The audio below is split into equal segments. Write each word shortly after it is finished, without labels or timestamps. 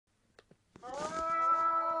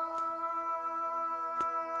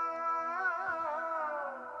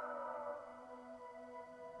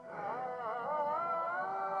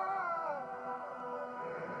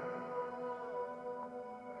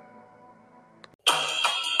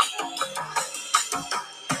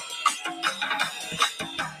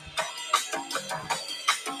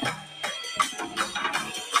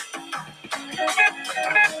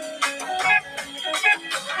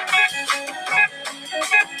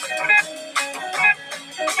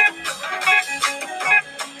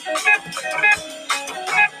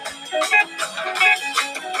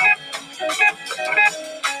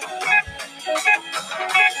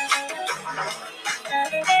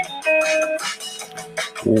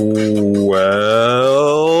Welcome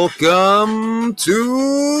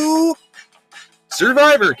to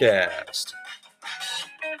Survivor Cast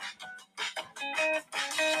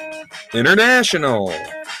International.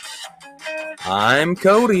 I'm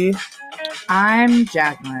Cody. I'm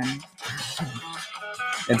Jacqueline.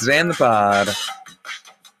 And today on the pod,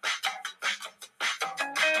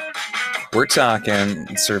 we're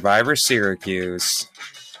talking Survivor Syracuse,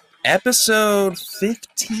 episode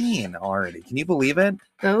 15 already. Can you believe it?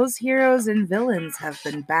 Those heroes and villains have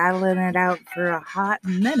been battling it out for a hot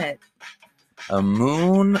minute. A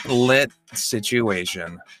moonlit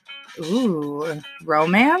situation. Ooh,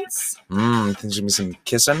 romance? There's gonna be some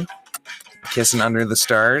kissing under the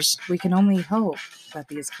stars. We can only hope that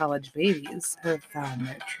these college babies have found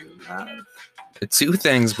their true love. Two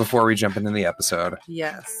things before we jump into the episode.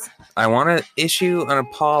 Yes. I want to issue an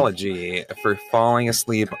apology for falling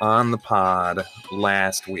asleep on the pod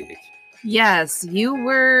last week. Yes, you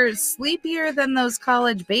were sleepier than those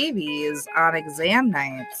college babies on exam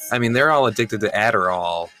nights. I mean, they're all addicted to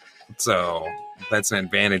Adderall, so that's an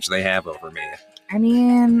advantage they have over me. I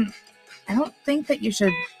mean, I don't think that you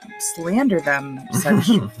should slander them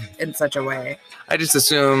in such a way. I just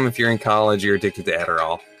assume if you're in college, you're addicted to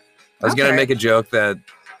Adderall. I was going to make a joke that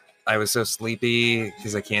I was so sleepy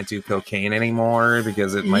because I can't do cocaine anymore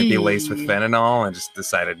because it might be laced with fentanyl. I just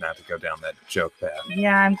decided not to go down that joke path.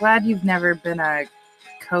 Yeah, I'm glad you've never been a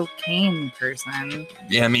cocaine person.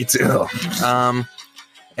 Yeah, me too. And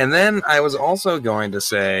then I was also going to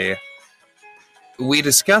say, we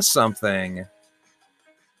discussed something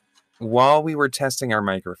while we were testing our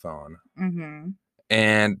microphone. Mm-hmm.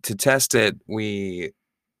 And to test it, we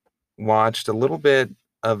watched a little bit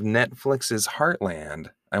of Netflix's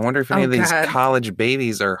Heartland. I wonder if any of these college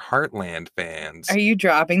babies are Heartland fans. Are you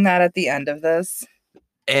dropping that at the end of this?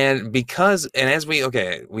 And as we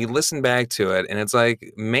listened back to it, and it's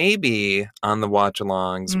like, maybe on the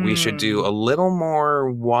watch-alongs, we should do a little more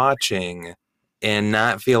watching and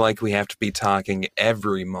not feel like we have to be talking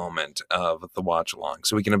every moment of the watch-along,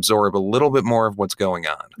 so we can absorb a little bit more of what's going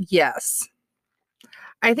on. Yes.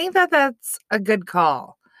 I think that that's a good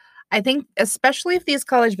call. I think especially if these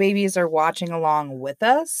college babies are watching along with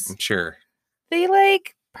us. Sure. They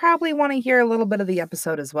probably want to hear a little bit of the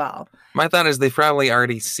episode as well. My thought is they've probably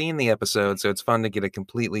already seen the episode, so it's fun to get a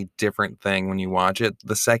completely different thing when you watch it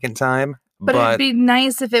the second time. But it'd be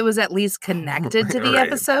nice if it was at least connected to the right.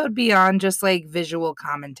 episode beyond just visual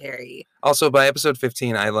commentary. Also, by episode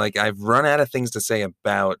 15, I've run out of things to say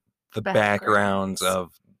about the backgrounds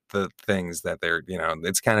of the things that they're,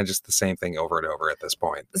 it's kind of just the same thing over and over at this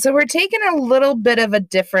point. So we're taking a little bit of a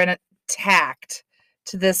different tact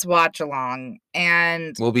to this watch along,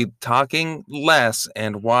 and we'll be talking less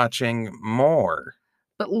and watching more.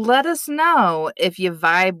 But let us know if you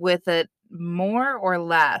vibe with it more or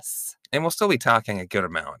less. And we'll still be talking a good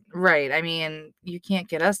amount. Right. I mean, you can't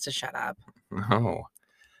get us to shut up. No.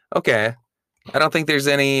 Okay. I don't think there's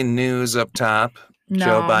any news up top. No.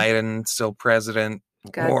 Joe Biden still president.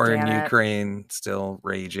 God War in damn it. Ukraine still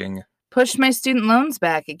raging. Pushed my student loans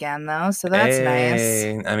back again, though, so that's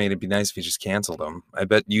nice. I mean, it'd be nice if you just canceled them. I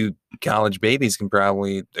bet you college babies can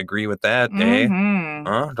probably agree with that,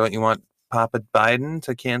 Mm-hmm. Don't you want Papa Biden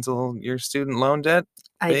to cancel your student loan debt,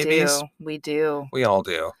 babies? I do. We do. We all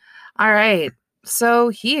do. All right. So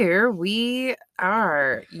here we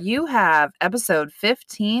are. You have episode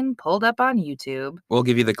 15 pulled up on YouTube. We'll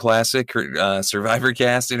give you the classic Survivor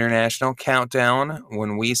Cast International countdown.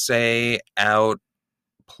 When we say out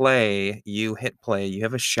play, you hit play. You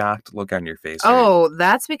have a shocked look on your face. Oh,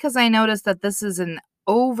 that's because I noticed that this is an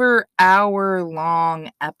over hour long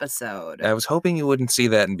episode. I was hoping you wouldn't see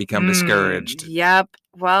that and become discouraged. Yep.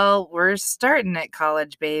 Well, we're starting at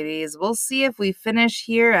college babies. We'll see if we finish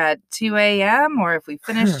here at 2 a.m. or if we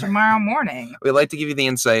finish tomorrow morning. We'd like to give you the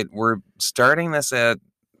insight. We're starting this at,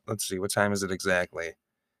 let's see, what time is it exactly?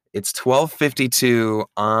 It's 12:52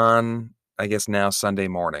 on, I guess now, Sunday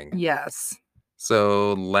morning. Yes.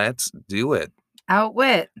 So let's do it.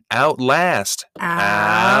 Outwit. Outlast.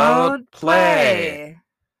 Outplay.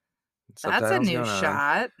 That's a new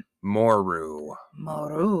shot. Moru.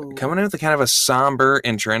 Coming in with a kind of a somber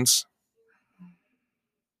entrance.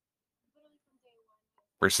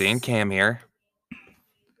 We're seeing Cam here.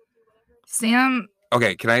 Sam.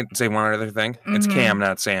 Okay, can I say one other thing? Mm-hmm. It's Cam,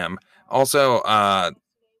 not Sam. Also, I'm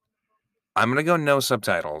going to go no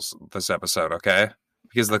subtitles this episode, okay?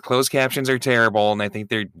 Because the closed captions are terrible, and I think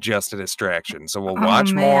they're just a distraction. So we'll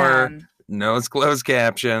watch more. No closed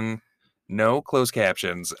caption. No closed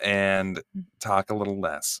captions. And talk a little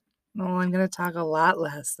less. Well, I'm going to talk a lot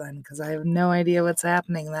less then, because I have no idea what's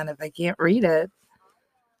happening then if I can't read it.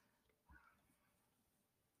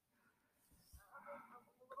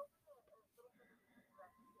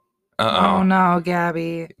 Oh no,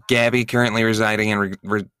 Gabby. Gabby currently residing in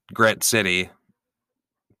Regret City.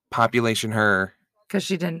 Population her. Because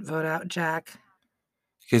she didn't vote out Jack.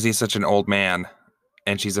 Because he's such an old man.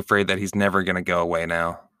 And she's afraid that he's never going to go away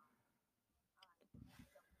now.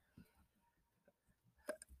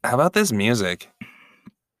 How about this music?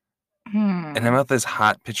 And how about this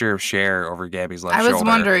hot picture of Cher over Gabby's left shoulder? I was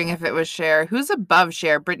wondering if it was Cher. Who's above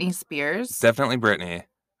Cher? Britney Spears? Definitely Britney.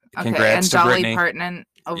 Okay, Congrats and to Dolly Britney. Parton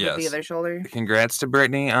over the other shoulder. Congrats to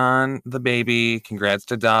Britney on the baby. Congrats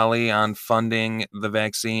to Dolly on funding the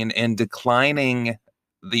vaccine and declining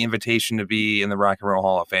the invitation to be in the Rock and Roll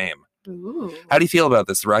Hall of Fame. Ooh. How do you feel about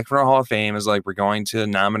this? The Rock and Roll Hall of Fame is like, we're going to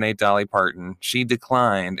nominate Dolly Parton. She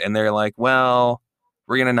declined, and they're like, well,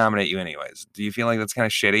 we're going to nominate you anyways. Do you feel like that's kind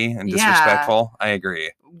of shitty and disrespectful? I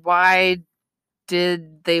agree. Why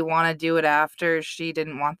did they want to do it after she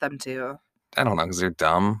didn't want them to? I don't know, because they're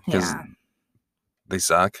dumb. Because they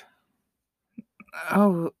suck.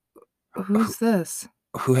 Oh, who's this?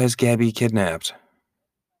 Who has Gabby kidnapped?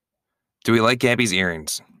 Do we like Gabby's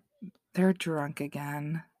earrings? They're drunk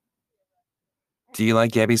again. Do you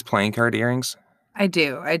like Gabby's playing card earrings? I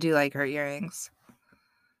do. I do like her earrings.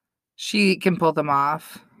 She can pull them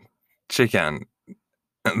off. She can.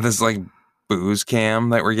 This like booze cam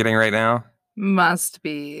that we're getting right now? Must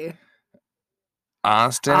be.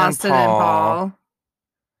 Austin and Paul.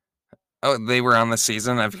 Oh, they were on the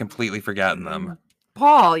season? I've completely forgotten them.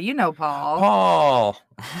 Paul, you know Paul. Paul!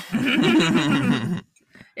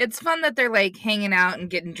 It's fun that they're like hanging out and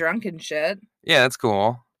getting drunk and shit. Yeah, that's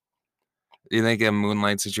cool. You think a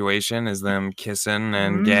Moonlight situation is them kissing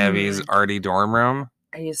in Gabby's arty dorm room?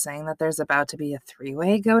 Are you saying that there's about to be a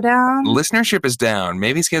three-way go down? Listenership is down.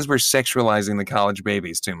 Maybe it's because we're sexualizing the college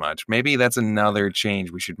babies too much. Maybe that's another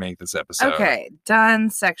change we should make this episode. Okay, done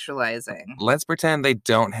sexualizing. Let's pretend they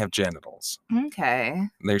don't have genitals. Okay.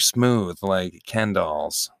 They're smooth like Ken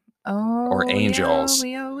dolls. Oh, or angels.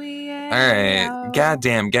 All right.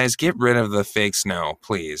 Goddamn, guys, get rid of the fake snow,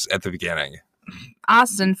 please, at the beginning.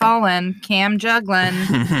 Austin falling, Cam juggling,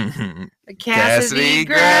 Cassidy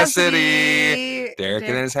Grassity, Derek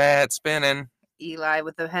in his hat spinning, Eli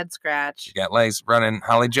with the head scratch. You got Lace running,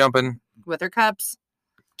 Holly jumping with her cups,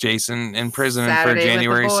 Jason in prison Saturday for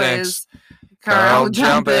January 6th, Carl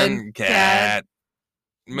jumping, Cat,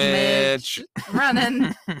 Mitch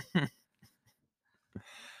running.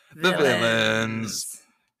 The villains.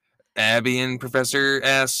 Abby and Professor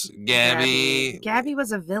S. Gabby. Gabby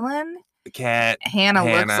was a villain? Cat. Hannah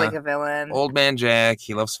looks like a villain. Old Man Jack.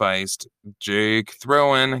 He loves Feist. Jake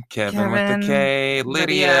throwing. Kevin with the K.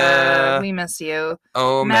 Lydia. We miss you.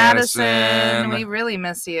 Oh, Madison. We really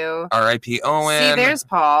miss you. R.I.P. Owen. See, there's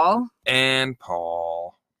Paul. And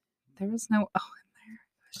Paul. There was no Owen there.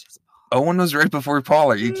 It was just Paul. Owen was right before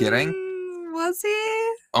Paul. Are you kidding? Was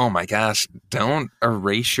he? Oh my gosh. Don't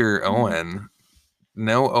erasure Owen.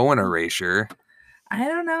 No Owen erasure. I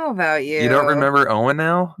don't know about you. You don't remember Owen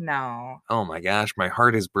now? No. Oh my gosh, my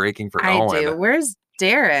heart is breaking for Owen. I do. Where's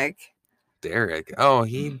Derek? Derek. Oh,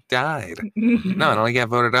 he died. No, it only got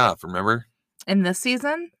voted off, remember? In this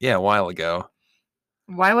season? Yeah, a while ago.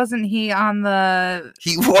 Why wasn't he on the...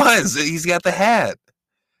 He was. He's got the hat.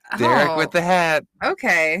 Derek with the hat.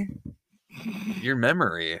 Okay. Your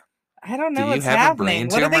memory. I don't know what's happening.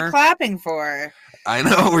 What are they clapping for? I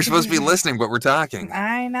know. We're supposed to be listening, but we're talking.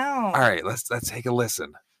 I know. All right, let's take a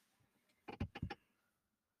listen.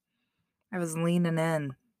 I was leaning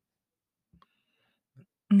in.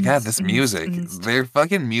 God, this music. Their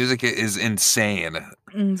fucking music is insane.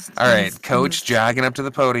 All right, Coach jogging up to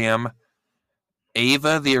the podium.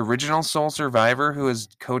 Ava, the original sole survivor, who is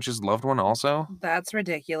Coach's loved one also? That's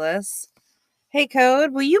ridiculous. Hey,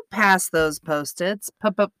 Code, will you pass those Post-its?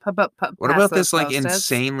 What about this, like,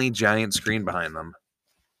 insanely giant screen behind them?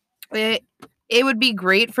 It would be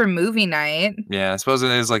great for movie night. Yeah, I suppose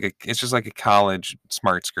it is it's just like a college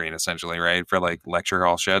smart screen, essentially, right? For, like, lecture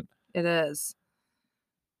hall shit. It is.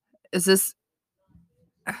 Is this...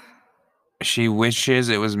 She wishes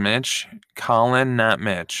it was Mitch. Colin, not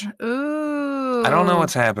Mitch. Ooh. I don't know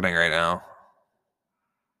what's happening right now.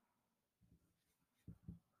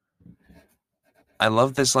 I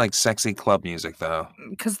love this, like, sexy club music, though.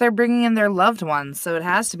 Because they're bringing in their loved ones, so it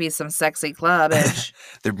has to be some sexy club-ish.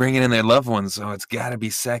 They're bringing in their loved ones, so it's got to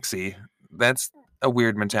be sexy. That's a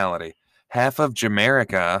weird mentality. Half of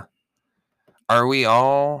Jamaica. Are we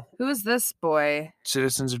all... Who is this boy?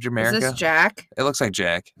 Citizens of Jamaica? Is this Jack? It looks like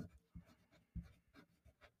Jack.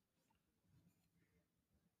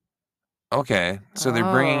 Okay, so they're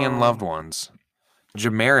bringing in loved ones.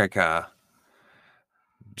 Jamaica.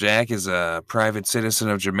 Jack is a private citizen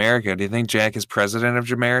of Jamaica. Do you think Jack is president of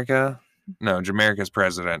Jamaica? No, Jamaica's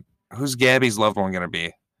president. Who's Gabby's loved one gonna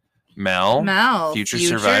be? Mel? Mel, Future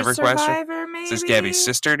survivor question? maybe? Is this Gabby's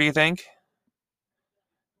sister, do you think?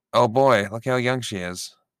 Oh boy, look how young she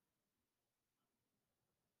is.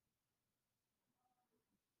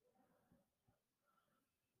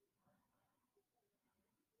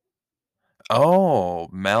 Oh,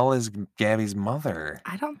 Mel is Gabby's mother.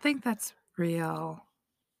 I don't think that's real.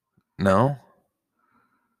 No?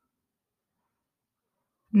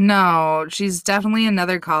 No, she's definitely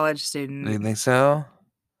another college Do student. you think so?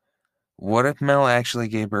 What if Mel actually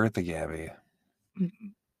gave birth to Gabby?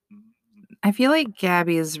 I feel like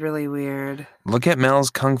Gabby is really weird. Look at Mel's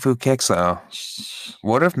kung fu kicks, though.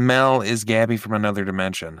 What if Mel is Gabby from another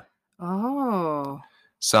dimension? Oh.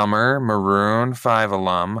 Summer, Maroon 5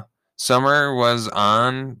 alum. Summer was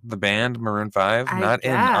on the band Maroon 5, I not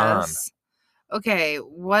guess. Okay,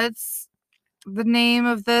 what's the name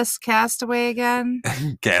of this castaway again? in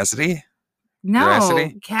on. Cassidy? No,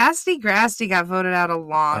 Gracity? Cassidy Grasty got voted out a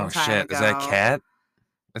long Oh time shit, ago. is that Cat?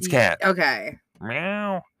 It's Cat. Okay.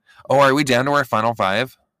 Meow. Oh, are we down to our final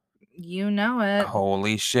 5? You know it.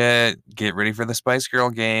 Holy shit. Get ready for the Spice Girl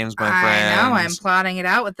games, my I friends. know, I'm plotting it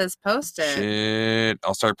out with this post-it. Shit.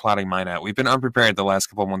 I'll start plotting mine out. We've been unprepared the last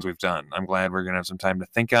couple of ones we've done. I'm glad we're going to have some time to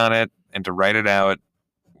think on it and to write it out.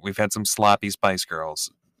 We've had some sloppy Spice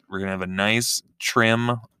Girls. We're going to have a nice,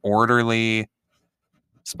 trim, orderly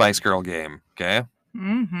Spice Girl game, okay?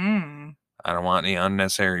 Mm-hmm. I don't want any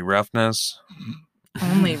unnecessary roughness.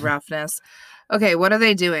 Only roughness. Okay, what are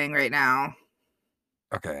they doing right now?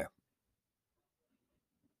 Okay.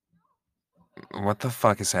 What the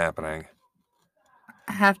fuck is happening?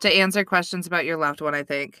 I have to answer questions about your loved one, I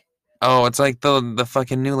think. Oh, it's like the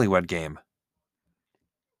fucking newlywed game.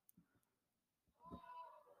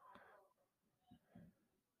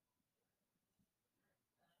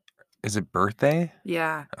 Is it birthday?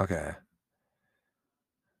 Yeah. Okay.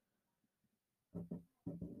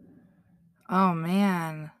 Oh,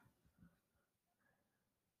 man.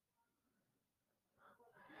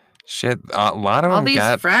 Shit, a lot of All them these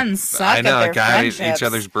got. friends suck I know, at their got each friendships.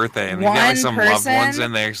 other's birthday, and we got like One some loved ones person-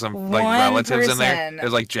 in there, some like one relatives in there. person-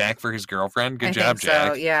 There's like Jack for his girlfriend. Good I job, think so,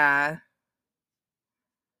 Jack. yeah.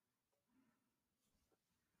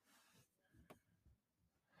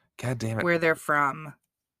 God damn it. Where they're from.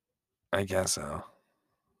 I guess so.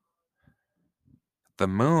 The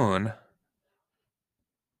moon.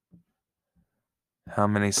 How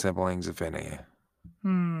many siblings, if any?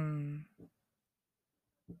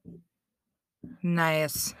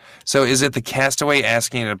 Nice. So is it the castaway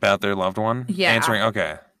asking about their loved one? Yeah. Answering,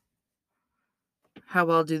 okay. How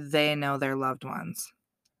well do they know their loved ones?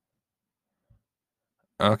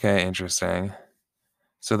 Okay, interesting.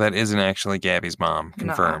 So that isn't actually Gabby's mom.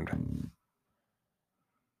 Nuh-uh. Confirmed.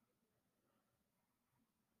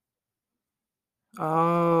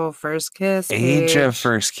 Oh, first kiss. Age of Paige.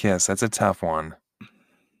 first kiss. That's a tough one.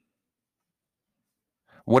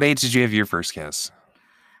 What age did you have your first kiss?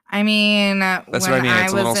 I mean, That's when what I mean.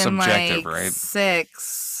 It's a little was in, subjective, like, right?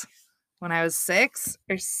 6. When I was 6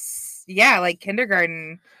 or yeah, like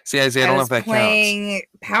kindergarten. See, I don't know was if that counts. playing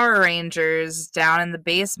Power Rangers down in the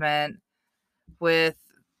basement with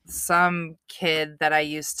some kid that I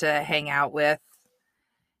used to hang out with.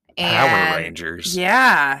 Power Rangers.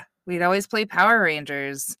 Yeah, we'd always play Power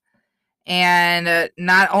Rangers. And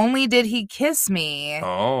not only did he kiss me,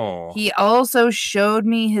 Oh. he also showed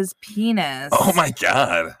me his penis. Oh my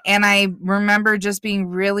God. And I remember just being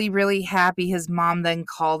really, really happy. His mom then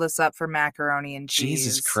called us up for macaroni and cheese.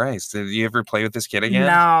 Jesus Christ. Did you ever play with this kid again?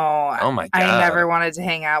 No. Oh my God. I never wanted to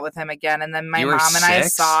hang out with him again. And then my You were mom and I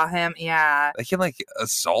 6? saw him. Yeah. That kid like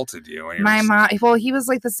assaulted you. When you My were mom, well, he was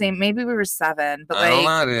like the same. Maybe we were 7, but I don't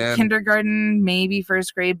like know, dude. kindergarten, maybe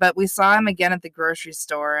first grade. But we saw him again at the grocery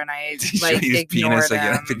store, and I Did he show like you his ignored penis him.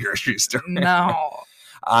 again at the grocery store? No.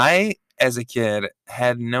 I, as a kid,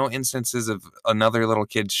 had no instances of another little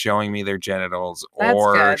kid showing me their genitals That's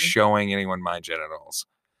or good. showing anyone my genitals.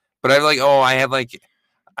 But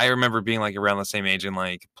I remember being like around the same age and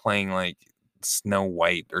like playing like Snow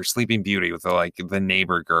White or Sleeping Beauty with the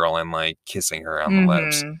neighbor girl and like kissing her on the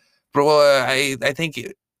lips. Mhm. But I think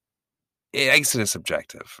I guess it is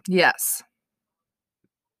subjective. Yes.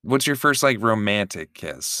 What's your first like romantic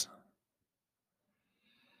kiss?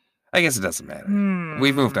 I guess it doesn't matter.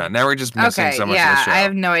 We've moved on. Now we're just missing Okay, so much yeah, of the show. I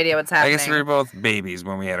have no idea what's I happening. guess we were both babies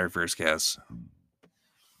when we had our first kiss.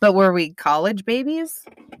 But were we college babies?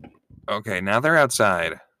 Okay, now they're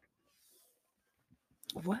outside.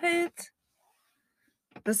 What?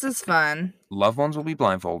 This is fun. Loved ones will be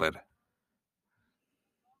blindfolded.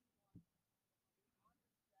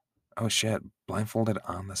 Oh shit, blindfolded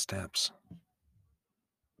on the steps.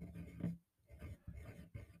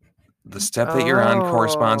 The step that you're on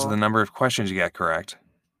corresponds to Oh. the number of questions you got correct.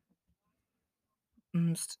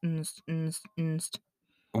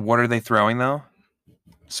 What are they throwing, though?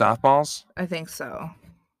 Softballs? I think so.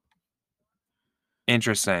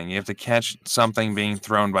 Interesting. You have to catch something being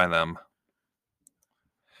thrown by them.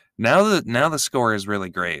 Now the score is really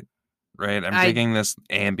great, right? I'm digging this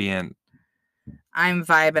ambient. I'm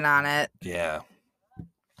vibing on it. Yeah.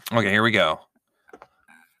 Okay, here we go.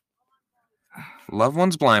 Loved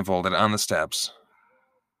one's blindfolded on the steps.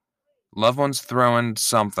 Loved one's throwing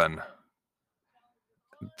something.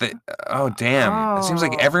 Oh, damn. It seems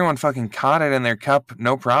like everyone fucking caught it in their cup,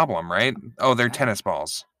 no problem, right? Oh, they're tennis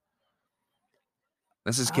balls.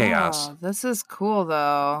 This is chaos. Oh, this is cool,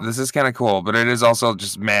 though. This is kind of cool, but it is also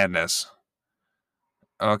just madness.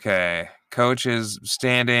 Okay. Coach is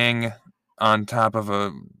standing on top of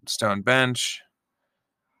a stone bench.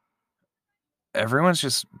 Everyone's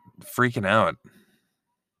just freaking out.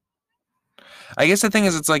 I guess the thing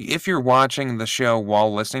is, it's like if you're watching the show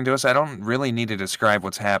while listening to us, I don't really need to describe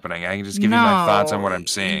what's happening. I can just give you my thoughts on what I'm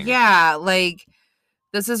seeing. Yeah, like,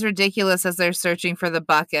 this is ridiculous as they're searching for the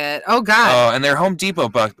bucket. Oh, God. Oh, and they're Home Depot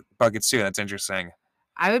buckets, too. That's interesting.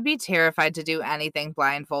 I would be terrified to do anything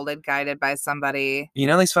blindfolded, guided by somebody. You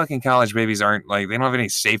know, these fucking college babies aren't, like, they don't have any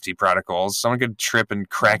safety protocols. Someone could trip and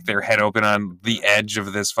crack their head open on the edge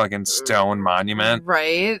of this fucking stone monument.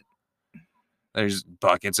 Right? There's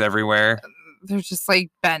buckets everywhere. They're just,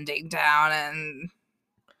 like, bending down and...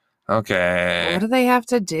 Okay. What do they have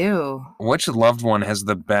to do? Which loved one has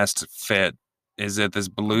the best fit? Is it this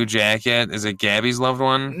blue jacket? Is it Gabby's loved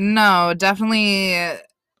one? No, definitely...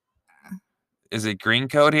 Is it green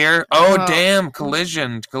coat here? Oh, damn.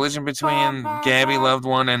 Collision between Gabby loved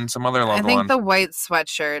one and some other loved one. I think the white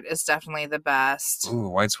sweatshirt is definitely the best. Ooh,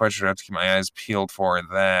 white sweatshirt. I have to keep my eyes peeled for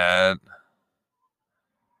that.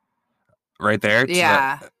 Right there?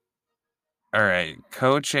 Yeah. All right.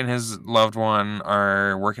 Coach and his loved one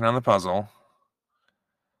are working on the puzzle.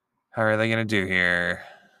 How are they going to do here?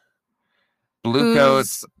 Blue coat.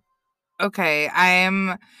 Okay,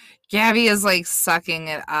 Gabby is like sucking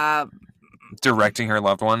it up. Directing her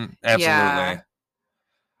loved one? Absolutely. Yeah.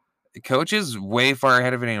 Coach is way far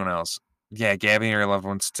ahead of anyone else. Yeah, Gabby and her loved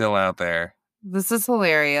one's still out there. This is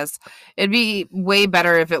hilarious. It'd be way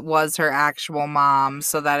better if it was her actual mom,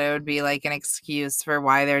 so that it would be like an excuse for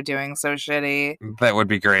why they're doing so shitty. That would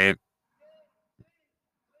be great.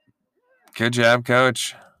 Good job,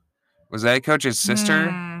 Coach. Was that Coach's sister?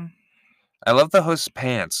 I love the host's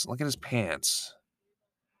pants. Look at his pants.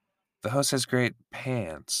 The host has great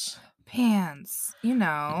pants. Pants, you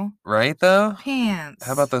know. Right, though? Pants.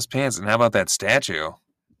 How about those pants? And how about that statue?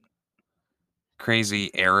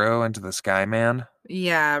 Crazy arrow into the sky, man.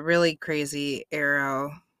 Yeah, really crazy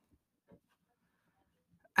arrow.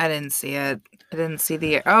 I didn't see it. I didn't see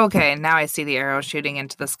the... Oh, okay, now I see the arrow shooting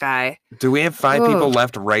into the sky. Do we have 5 people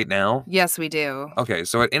left right now? Yes, we do. Okay,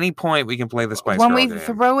 so at any point we can play the Spice Girl game. When we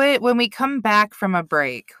throw it, when we come back from a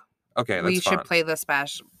break, okay, that's we fun. should play the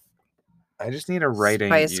Spice I just need a writing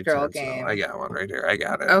Girl game. I got one right here. I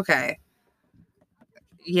got it. Okay.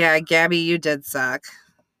 Yeah, Gabby, you did suck.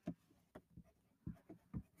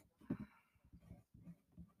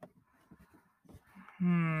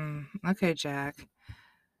 Okay, Jack.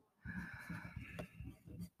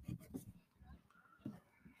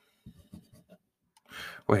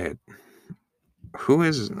 Wait. Who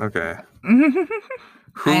is... Okay.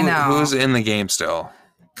 I know. Who's in the game still?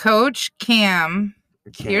 Coach, Cam.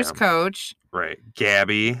 Here's Coach. Right.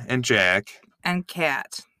 Gabby and Jack. And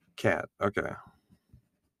Kat. Kat. Okay.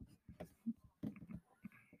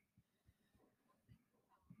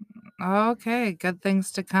 Okay, good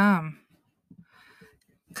things to come.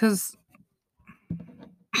 Because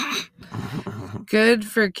good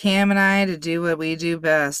for Cam and I to do what we do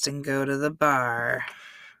best and go to the bar.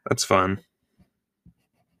 That's fun.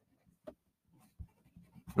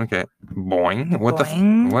 Okay. Boing.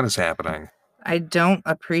 Boing. What is happening? I don't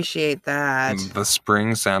appreciate that. The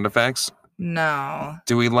spring sound effects? No.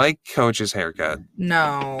 Do we like Coach's haircut?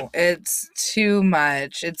 No, it's too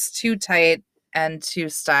much. It's too tight and too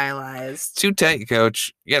stylized. Too tight,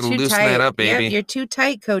 Coach. You gotta loosen that up, baby. Yep, you're too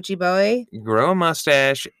tight, Coachy boy. Grow a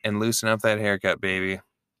mustache and loosen up that haircut, baby.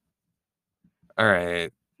 All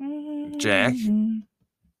right. Jack?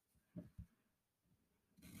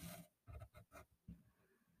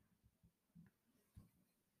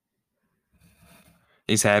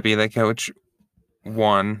 He's happy that Coach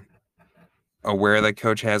won. Aware that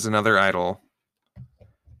Coach has another idol.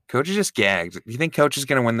 Coach is just gagged. Do you think Coach is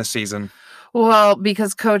going to win this season? Well,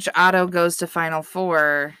 because Coach Otto goes to Final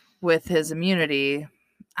Four with his immunity.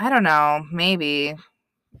 I don't know. Maybe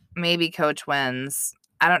Coach wins.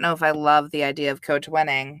 I don't know if I love the idea of Coach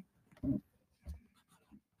winning.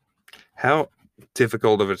 How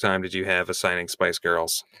difficult of a time did you have assigning Spice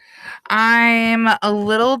Girls? I'm a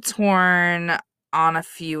little torn on a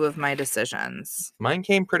few of my decisions. Mine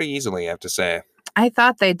came pretty easily, I have to say. I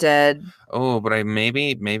thought they did. Oh, but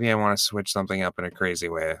maybe I want to switch something up in a crazy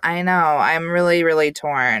way. I know. I'm really, really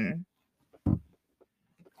torn. I'm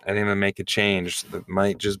going to make a change that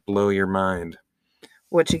might just blow your mind.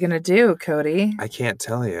 What you gonna do, Cody? I can't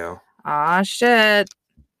tell you. Aw, shit.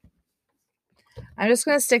 I'm just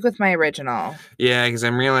gonna stick with my original. Yeah, because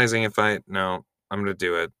I'm realizing I'm going to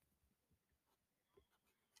do it.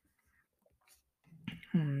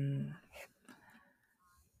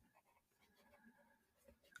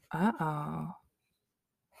 Uh-oh.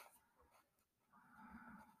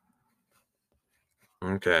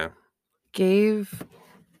 Okay.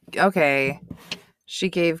 She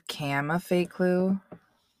gave Cam a fake clue.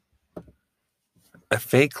 A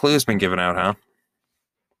fake clue's been given out, huh?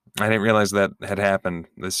 I didn't realize that had happened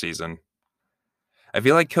this season. I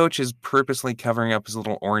feel like Coach is purposely covering up his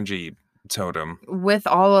little orangey totem. With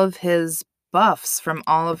all of his buffs from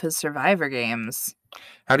all of his Survivor games.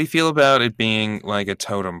 How do you feel about it being like a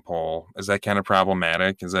totem pole? Is that kind of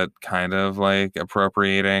problematic? Is that kind of like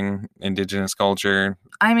appropriating indigenous culture?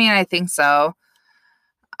 I mean, I think so.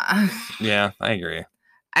 Yeah, I agree.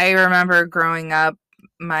 I remember growing up,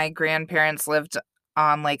 my grandparents lived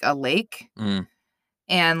on like a lake.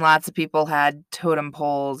 And lots of people had totem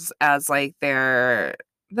poles as like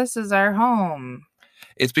this is our home.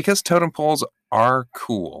 It's because totem poles are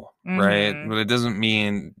cool, right? But it doesn't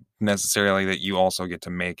mean necessarily that you also get to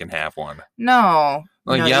make and have one. No.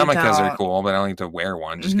 Like yarmulkes are cool, but I don't need to wear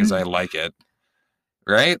one just because I like it.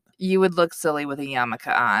 Right? You would look silly with a yarmulke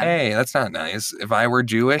on. Hey, that's not nice. If I were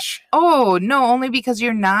Jewish. Oh, no, only because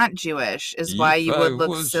you're not Jewish is why you would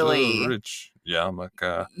look silly. Rich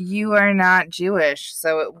yarmulke. You are not Jewish,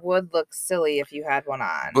 so it would look silly if you had one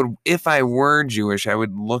on. But if I were Jewish, I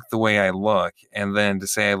would look the way I look, and then to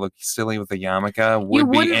say I look silly with a yarmulke would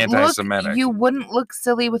be anti-Semitic. You wouldn't look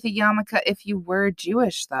silly with a yarmulke if you were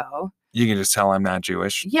Jewish, though. You can just tell I'm not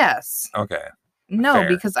Jewish? Yes. Okay. No, Fair.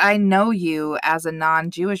 Because I know you as a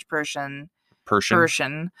non-Jewish person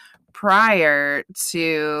prior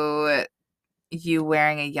to you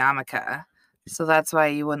wearing a yarmulke. So that's why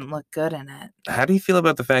you wouldn't look good in it. How do you feel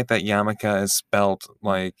about the fact that yarmulke is spelled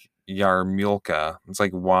like Yarmulke? It's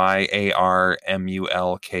like Yarmulke.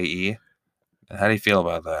 How do you feel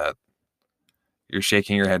about that? You're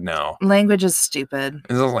shaking your head no. Language is stupid.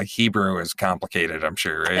 It's like Hebrew is complicated, I'm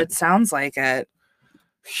sure, right? It sounds like it.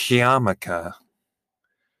 Yarmulke.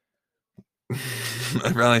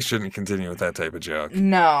 I probably shouldn't continue with that type of joke.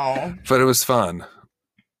 No. But it was fun.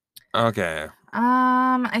 Okay.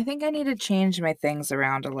 I think I need to change my things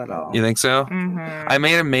around a little. You think so? Mm-hmm. I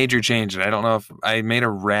made a major change, and I don't know if I made a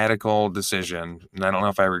radical decision, and I don't know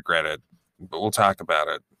if I regret it, but we'll talk about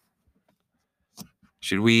it.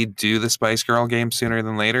 Should we do the Spice Girl game sooner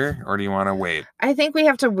than later, or do you want to wait? I think we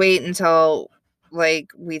have to wait until, we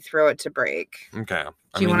throw it to break. Okay.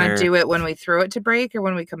 Do you want to do it when we throw it to break or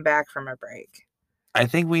when we come back from a break? I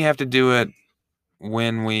think we have to do it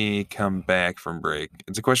when we come back from break.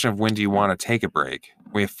 It's a question of when do you want to take a break?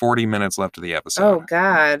 We have 40 minutes left of the episode. Oh,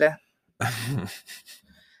 God.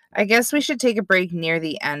 I guess we should take a break near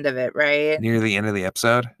the end of it, right? Near the end of the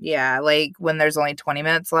episode? Yeah, like when there's only 20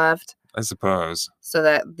 minutes left. I suppose. So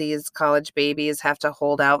that these college babies have to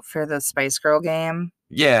hold out for the Spice Girl game?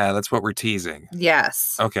 Yeah, that's what we're teasing.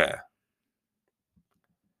 Yes. Okay.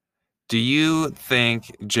 Do you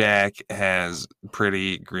think Jack has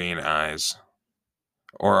pretty green eyes?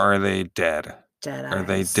 Or are they dead? Dead eyes. Are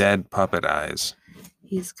they dead puppet eyes?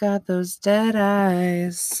 He's got those dead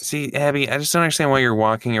eyes. See, Abby, I just don't understand why you're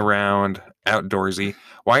walking around outdoorsy.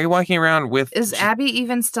 Why are you walking around with... Is Abby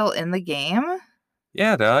even still in the game?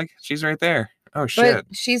 Yeah, dog. She's right there. Oh, shit. But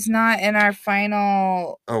she's not in our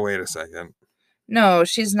final... Oh, wait a second. No,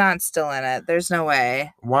 she's not still in it. There's no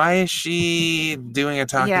way. Why is she doing a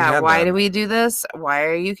talking head? Yeah, why then? do we do this? Why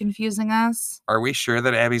are you confusing us? Are we sure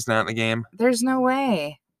that Abby's not in the game? There's no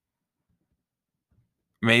way.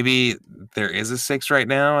 Maybe there is a 6 right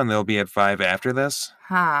now, and they'll be at 5 after this?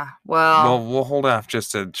 Huh. Well, we'll hold off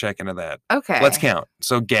just to check into that. Okay. Let's count.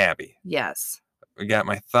 So, Gabby. Yes. We got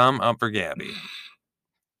my thumb up for Gabby.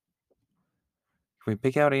 Can we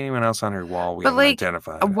pick out anyone else on her wall we haven't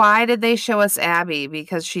identified? Why did they show us Abby?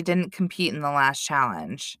 Because she didn't compete in the last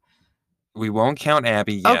challenge. We won't count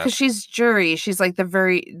Abby yet. Oh, because she's jury. She's like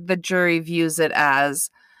the jury views it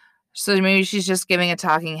as. So maybe she's just giving a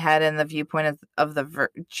talking head in the viewpoint of the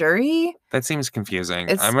jury. That seems confusing.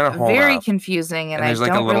 It's I'm gonna hold very up. confusing, and I there's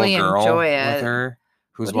like don't a little really girl enjoy with it. her.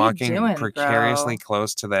 who's What are you walking doing, precariously bro?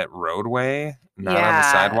 close to that roadway, not on the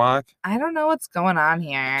Yeah. sidewalk. I don't know what's going on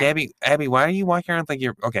here. Abby, why are you walking around like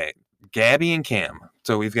you're okay? Gabby and Cam.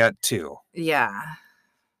 So we've got 2. Yeah.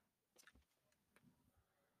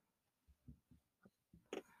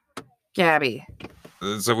 Gabby.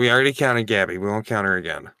 So we already counted Gabby. We won't count her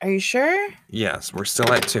again. Are you sure? Yes, we're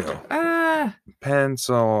still at 2.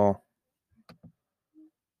 Pencil.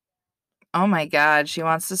 Oh my God. She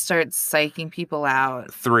wants to start psyching people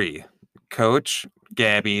out. 3. Coach,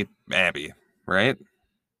 Gabby, Abby, right?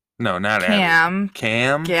 No, not Cam. Abby.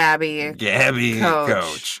 Cam. Gabby.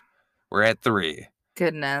 Coach. We're at 3.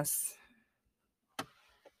 Goodness.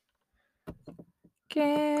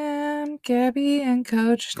 Cam, Gabby, and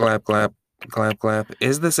Coach. Clap, clap, clap, clap.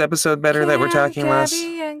 Is this episode better that we're talking less?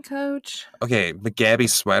 Gabby and Coach. Okay, but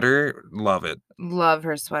Gabby's sweater, love it. Love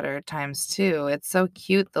her sweater ×2. It's so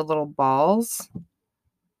cute, the little balls.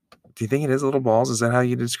 Do you think it is little balls? Is that how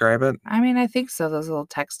you describe it? I mean, I think so. Those little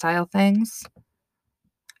textile things.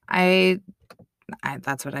 That's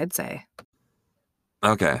what I'd say.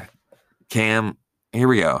 Okay. Cam, here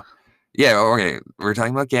we go. Yeah, okay. We're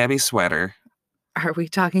talking about Gabby's sweater. Are we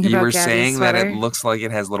talking about You were Gabby's saying sweater? that it looks like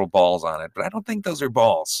it has little balls on it, but I don't think those are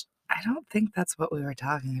balls. I don't think that's what we were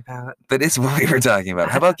talking about. That is what we were talking about.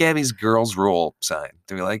 How about Gabby's girls rule sign?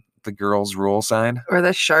 Do we like the girls rule sign? Or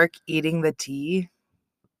the shark eating the tea?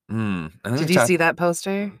 Did you see that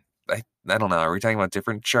poster? I don't know. Are we talking about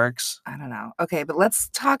different sharks? I don't know. Okay, but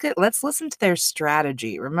let's listen to their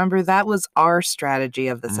strategy. Remember, that was our strategy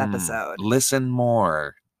of this episode. Listen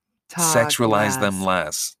more. Sexualize them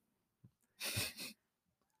less.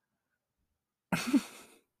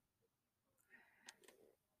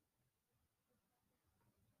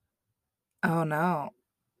 Oh no.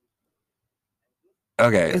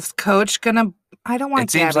 Okay. Is Coach gonna... I don't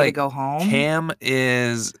want Gabby to go home. Cam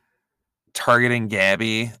is targeting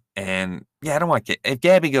Gabby, and yeah, I don't want... If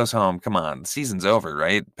Gabby goes home, come on, the season's over,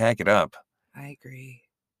 right? Pack it up. I agree.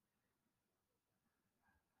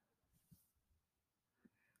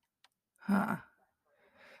 Huh.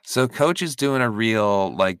 So Coach is doing a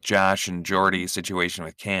real, like, Josh and Jordy situation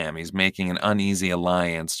with Cam. He's making an uneasy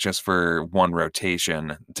alliance just for one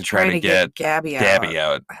rotation to try to get Gabby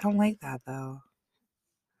out. I don't like that, though.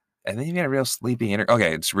 And then you got a real sleepy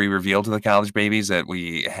Okay, it's revealed to the college babies that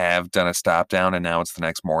we have done a stop down and now it's the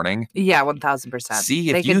next morning. Yeah, 1000%. See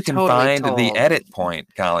if you can find the edit point,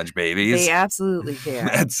 college babies. They absolutely can.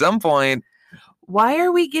 At some point. Why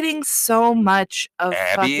are we getting so much of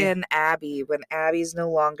Abby? fucking Abby when Abby's no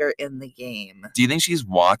longer in the game? Do you think she's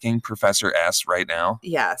walking Professor S right now?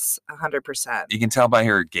 Yes, 100%. You can tell by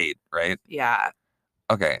her gait, right? Yeah.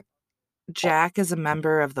 Okay. Jack is a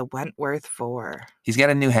member of the Wentworth Four. He's got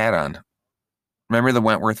a new hat on. Remember the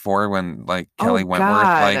Wentworth Four when like Kelly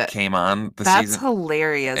Wentworth came on the season? That's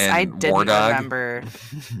hilarious. And I didn't remember.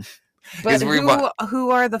 But who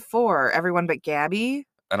are the 4? Everyone but Gabby?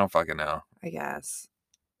 I don't fucking know. I guess.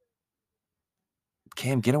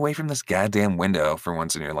 Cam, get away from this goddamn window for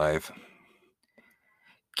once in your life.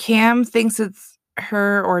 Cam thinks it's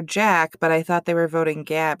her or Jack, but I thought they were voting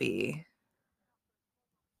Gabby.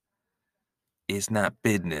 It's not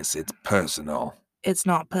business, it's personal. It's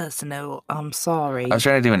not personal. I'm sorry. I was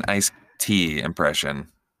trying to do an iced tea impression,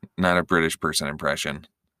 not a British person impression.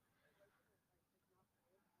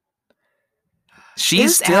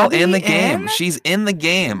 She's still Abby in the game. She's in the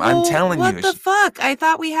game. Well, I'm telling you. What the fuck? I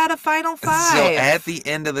thought we had a final 5. So at the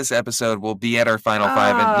end of this episode, we'll be at our final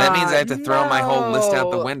 5. And that means I have to throw my whole list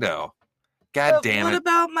out the window. God damn it. What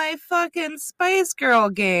about my fucking Spice Girl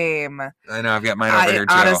game? I know, I've got mine over here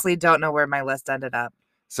too. I honestly don't know where my list ended up.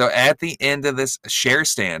 So at the end of this, Cher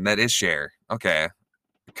stand. That is Cher. Okay.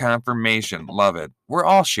 Confirmation. Love it. We're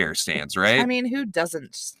all Cher stands, right? I mean, who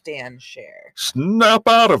doesn't stand Cher? Snap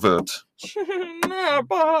out of it. Snap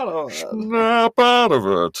out of it. Snap out of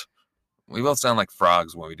it. We both sound like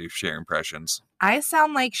frogs when we do Cher impressions. I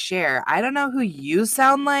sound like Cher. I don't know who you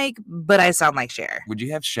sound like, but I sound like Cher. Would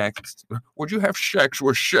you have sex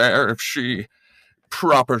with Cher if she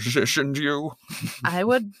propositioned you? I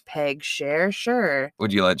would peg Cher, sure.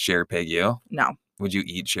 Would you let Cher peg you? No. Would you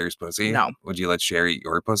eat Cher's pussy? No. Would you let Cher eat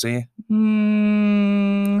your pussy?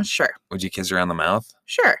 Sure. Would you kiss her on the mouth?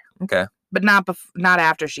 Sure. Okay. But not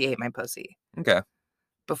after she ate my pussy. Okay.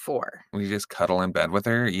 Before. Would you just cuddle in bed with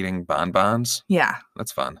her, eating bonbons? Yeah.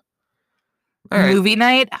 That's fun. All right. Movie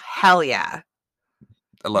night? Hell yeah.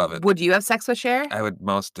 I love it. Would you have sex with Cher? I would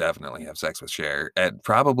most definitely have sex with Cher at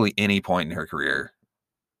probably any point in her career.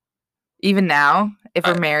 Even now, if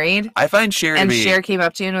we're married? I find Cher to be... And Cher came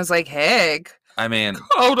up to you and was like, hey, I mean,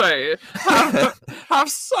 Cody, have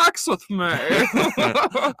sex with me.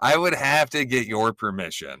 I would have to get your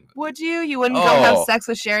permission. Would you? You wouldn't go have sex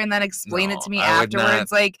with Cher and then explain it to me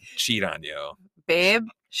afterwards? Like, cheat on you. Babe,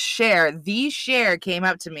 Cher came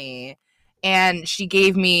up to me and she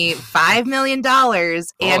gave me $5 million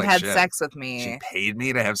and had sex with me. She paid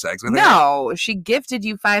me to have sex with her? No, she gifted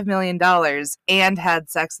you $5 million and had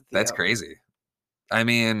sex with you. That's crazy. I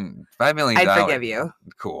mean, $5 million. I'd forgive you.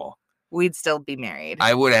 Cool. We'd still be married.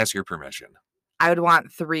 I would ask your permission. I would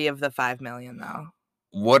want 3 of the $5 million, though.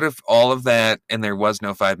 What if all of that and there was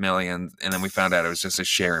no $5 million and then we found out it was just a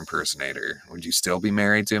Cher impersonator? Would you still be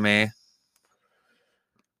married to me?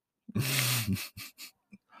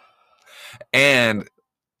 And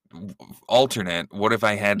alternate, what if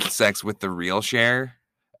I had sex with the real Cher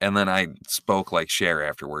and then I spoke like Cher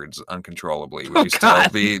afterwards uncontrollably? Would you still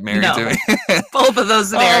be married to me? Both of those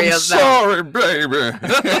scenarios. I'm sorry, baby.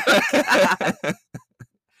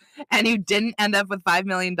 And you didn't end up with $5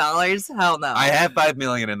 million? Hell no. I have $5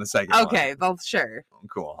 million in the second one. Okay, well, sure.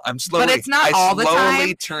 Cool. I'm slowly. But it's not all the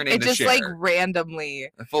time. Turn into it's just Cher. Like randomly.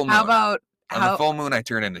 The full moon. How about on the full moon? I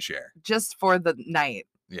turn into Cher. Just for the night.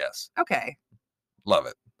 Yes. Okay. Love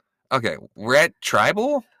it. Okay, we're at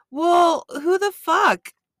Tribal. Well, who the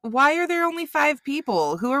fuck? Why are there only 5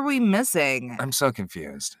 people? Who are we missing? I'm so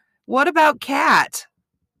confused. What about Kat?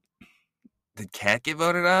 Did Kat get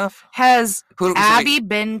voted off? Has Abby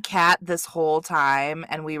been Kat this whole time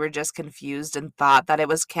and we were just confused and thought that it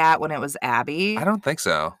was Kat when it was Abby? I don't think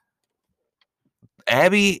so.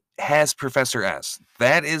 Abby has Professor S.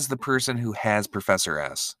 That is the person who has Professor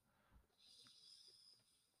S.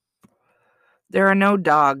 There are no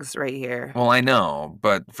dogs right here. Well, I know,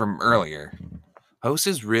 but from earlier. Host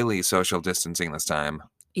is really social distancing this time.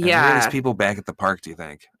 Yeah. Where are these people back at the park, do you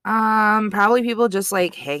think? Probably people just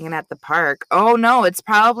like hanging at the park. Oh no, it's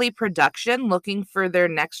probably production looking for their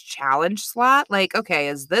next challenge slot. Like, okay,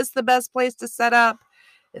 is this the best place to set up?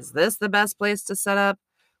 Is this the best place to set up?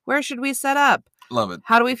 Where should we set up? Love it.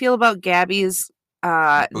 How do we feel about Gabby's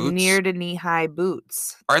near to knee high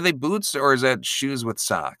boots? Are they boots or is that shoes with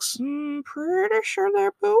socks? Pretty sure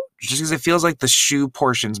they're boots. Just because it feels like the shoe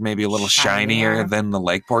portion's maybe a little shinier than the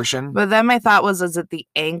leg portion. But then my thought was, is it the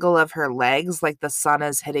angle of her legs? Like the sun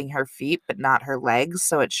is hitting her feet, but not her legs.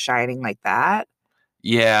 So it's shining like that.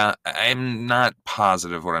 Yeah, I'm not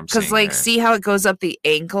positive what I'm seeing. Because, like, there. See how it goes up the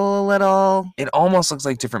ankle a little? It almost looks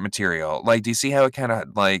like different material. Like, do you see how it kind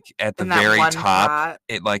of, like, at the very top,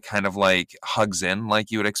 it, like, kind of, like, hugs in like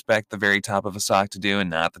you would expect the very top of a sock to do and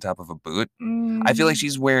not the top of a boot? I feel like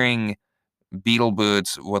she's wearing beetle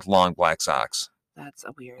boots with long black socks. That's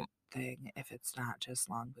a weird thing if it's not just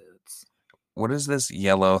long boots. What is this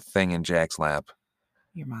yellow thing in Jack's lap?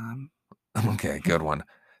 Your mom. Okay, good one.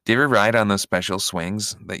 Do you ever ride on those special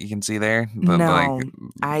swings that you can see there? No,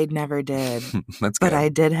 I never did. That's good. But I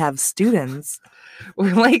did have students.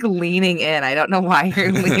 We're like leaning in. I don't know why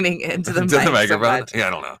you're leaning into the microphone. So much. Yeah, I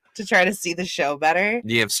don't know. To try to see the show better.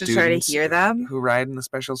 Do you have students to try to hear them who ride in the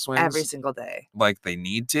special swings every single day? Like they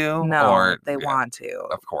need to? No, or they want to.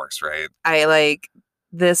 Of course, right?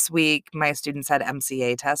 This week my students had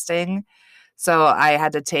MCA testing, so I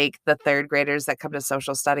had to take the 3rd graders that come to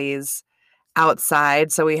social studies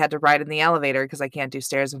outside, so we had to ride in the elevator because I can't do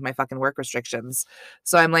stairs with my fucking work restrictions.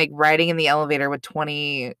 So I'm like riding in the elevator with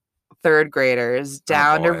 20 3rd graders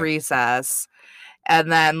down to recess,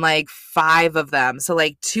 and then like 5 of them, so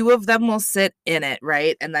like 2 of them will sit in it,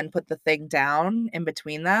 right, and then put the thing down in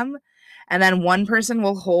between them, and then one person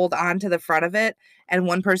will hold on to the front of it and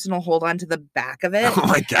one person will hold on to the back of it. Oh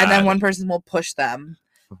my God. And then one person will push them.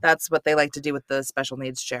 That's what they like to do with the special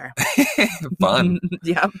needs chair. Fun.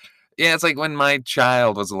 Yep. Yeah, it's like when my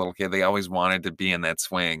child was a little kid, they always wanted to be in that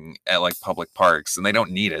swing at like public parks, and they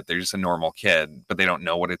don't need it. They're just a normal kid, but they don't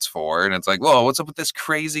know what it's for. And it's like, whoa, what's up with this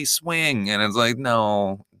crazy swing? And it's like,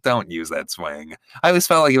 no, don't use that swing. I always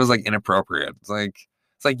felt like it was like inappropriate. It's like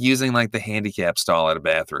using like the handicap stall at a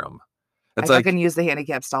bathroom. It's I can use the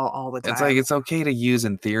handicap stall all the time. It's like it's okay to use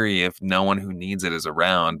in theory if no one who needs it is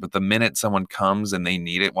around, but the minute someone comes and they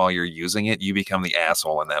need it while you're using it, you become the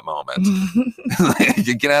asshole in that moment.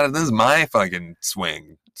 Get out of this! Is my fucking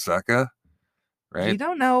swing, sucker. Right? You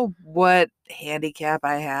don't know what handicap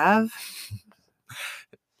I have.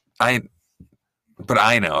 But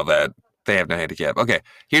I know that they have no handicap. Okay,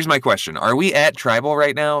 here's my question: are we at Tribal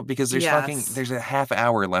right now? Because there's a half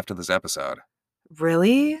hour left of this episode.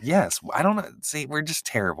 Really? Yes. I don't know. See, we're just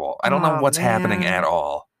terrible. I don't know what's happening at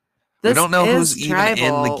all. We don't know who's even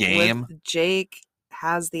in the game. Jake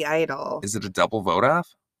has the idol. Is it a double vote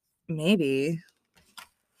off? Maybe.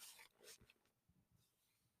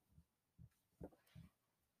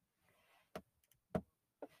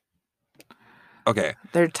 Okay.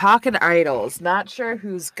 They're talking idols. Not sure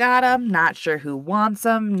who's got them. Not sure who wants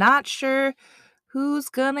them. Not sure who's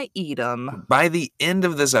gonna eat them. By the end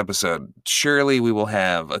of this episode, surely we will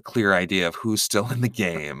have a clear idea of who's still in the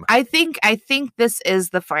game. I think this is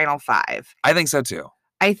the final 5. I think so too.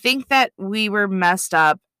 I think that we were messed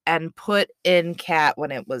up and put in Kat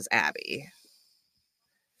when it was Abby.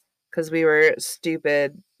 Because we were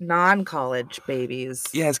stupid, non-college babies.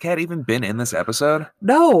 Yeah, has Kat even been in this episode?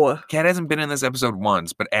 No. Kat hasn't been in this episode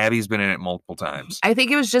once, but Abby's been in it multiple times. I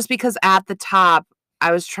think it was just because at the top,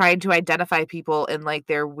 I was trying to identify people in like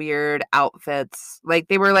their weird outfits. Like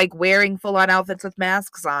they were like wearing full-on outfits with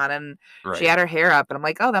masks on, and she had her hair up, and I'm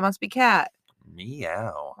like, oh, that must be Kat.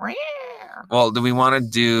 Meow. Well, do we want to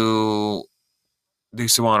do we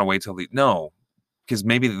want to wait till no, because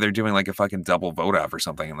maybe they're doing like a fucking double vote off or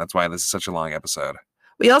something, and that's why this is such a long episode.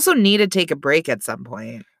 We also need to take a break at some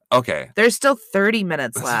point. Okay. There's still 30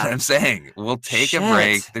 minutes left. That's what I'm saying. We'll take a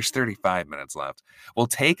break. There's 35 minutes left. We'll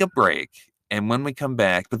take a break, and when we come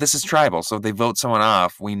back, but this is tribal, so if they vote someone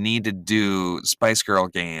off, we need to do Spice Girl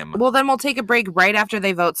game. Well, then we'll take a break right after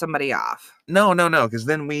they vote somebody off. No, because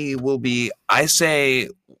then we will be, I say,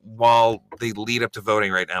 while they lead up to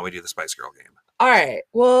voting right now, we do the Spice Girl game. All right.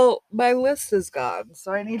 Well, my list is gone,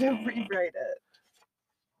 so I need to rewrite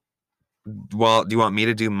it. Well, do you want me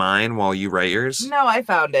to do mine while you write yours? No, I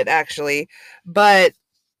found it actually. But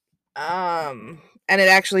and it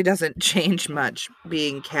actually doesn't change much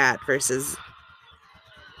being Kat versus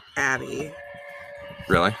Abby.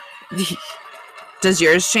 Really? Does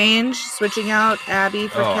yours change switching out Abby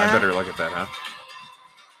for Kat? I better look at that, huh?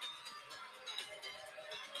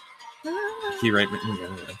 Can you write me?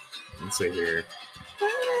 Let's see here.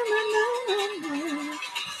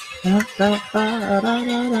 Where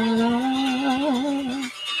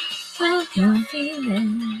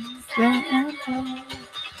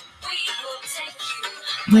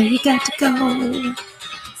you got to go?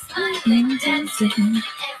 Smiling, dancing,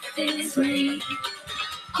 everything's great.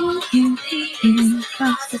 All you need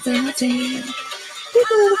possibility.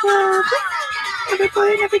 People of the world, every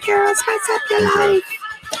boy and every girl, spice up your life.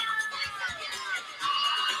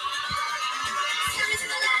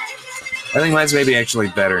 I think mine's maybe actually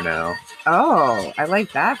better now. Oh, I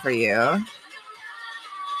like that for you.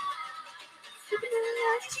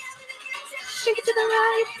 Shake it to the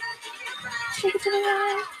right. Shake it to the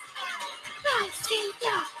right.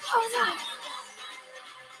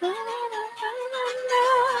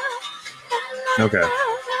 Okay.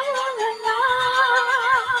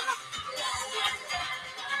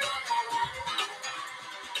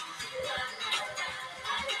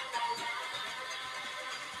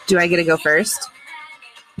 Do I get to go first?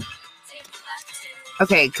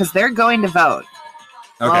 Okay, because they're going to vote.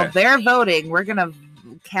 Okay. While they're voting, we're going to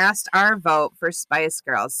cast our vote for Spice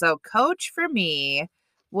Girls. So coach for me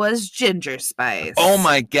was Ginger Spice. Oh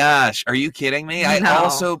my gosh. Are you kidding me? I No.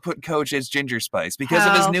 also put Coach as Ginger Spice because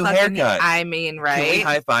of his new haircut. I mean, right? Can we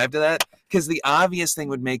high five to that? Because the obvious thing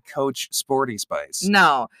would make Coach Sporty Spice.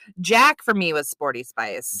 No. Jack for me was Sporty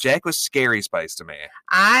Spice. Jack was Scary Spice to me.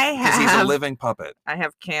 Because he's a living puppet. I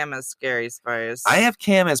have Cam as Scary Spice. I have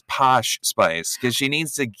Cam as Posh Spice because she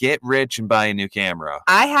needs to get rich and buy a new camera.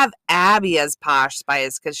 I have Abby as Posh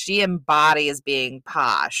Spice because she embodies being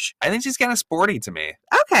posh. I think she's kind of sporty to me.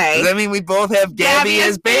 Okay. Does that mean we both have Gabby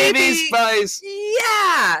as Baby Spice?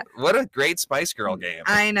 Yeah. What a great Spice Girl game.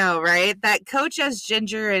 I know, right? That Coach as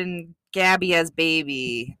Ginger and Gabby as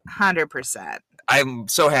Baby, 100%. I'm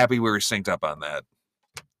so happy we were synced up on that.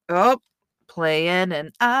 Oh, playing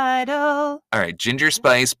an idol. All right, Ginger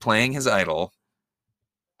Spice playing his idol.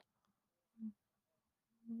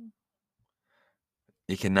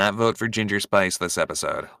 You cannot vote for Ginger Spice this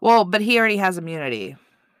episode. Well, but he already has immunity.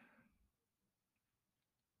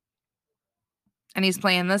 And he's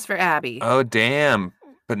playing this for Abby. Oh, damn.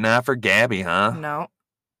 But not for Gabby, huh? No.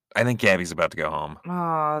 I think Gabby's about to go home.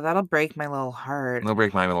 Oh, that'll break my little heart. It'll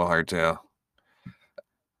break my little heart, too.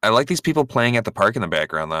 I like these people playing at the park in the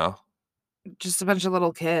background, though. Just a bunch of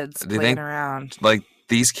little kids playing around. Like,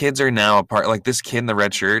 these kids are now a part... Like, this kid in the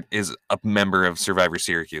red shirt is a member of Survivor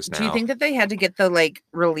Syracuse now. Do you think that they had to get the, like,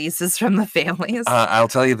 releases from the families? I'll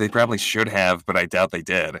tell you, they probably should have, but I doubt they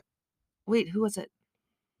did. Wait, who was it?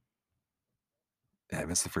 I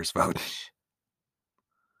missed the first vote.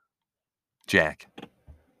 Jack.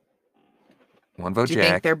 One vote, Do you Jack.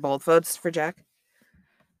 think they're both votes for Jack?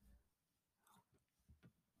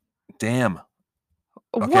 Damn.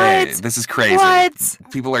 Okay, what? This is crazy. What?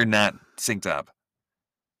 People are not synced up.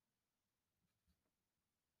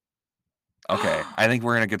 Okay, I think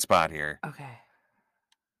we're in a good spot here. Okay.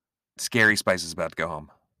 Scary Spice is about to go home.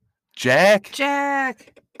 Jack?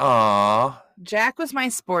 Jack! Aw. Jack was my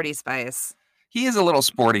sporty spice. He is a little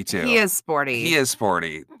sporty too. He is sporty. He is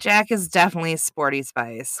sporty. Jack is definitely sporty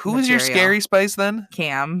spice. Who is your scary spice then?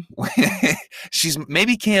 Cam.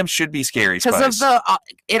 Maybe Cam should be scary spice. Because of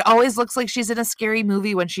it always looks like she's in a scary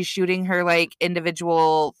movie when she's shooting her like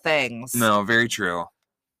individual things. No, very true.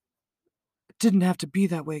 It didn't have to be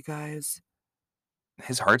that way, guys.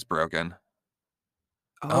 His heart's broken.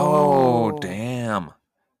 Oh, damn.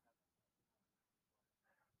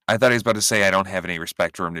 I thought he was about to say I don't have any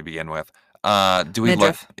respect for him to begin with. Do we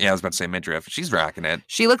midriff. Yeah, I was about to say midriff. She's rocking it.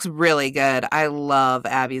 She looks really good. I love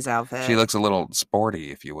Abby's outfit. She looks a little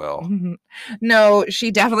sporty, if you will. No, she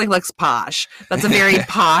definitely looks posh. That's a very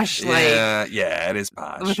posh, yeah, it is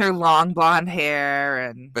posh. With her long blonde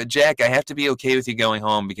hair But Jack, I have to be okay with you going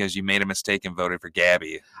home because you made a mistake and voted for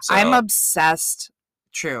Gabby. So I'm obsessed.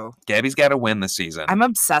 True. Gabby's got to win this season. I'm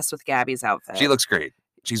obsessed with Gabby's outfit. She looks great.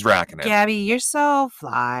 She's rocking it. Gabby, you're so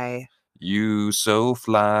fly. You so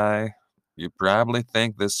fly. You probably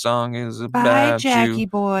think this song is about Bye, Jackie you.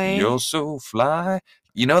 boy. You're so fly.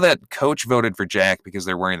 You know that Coach voted for Jack because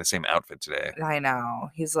they're wearing the same outfit today. I know.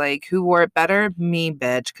 He's like, who wore it better? Me,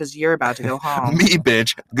 bitch, because you're about to go home. Me,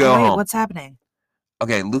 bitch. Go home. What's happening?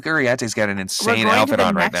 Okay, Luca Ariette's got an insane outfit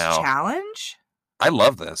on right now. Challenge? I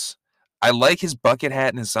love this. I like his bucket hat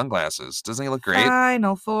and his sunglasses. Doesn't he look great?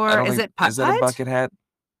 Final four. Is it putt-putt? Is that a bucket hat?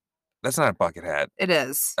 That's not a bucket hat. It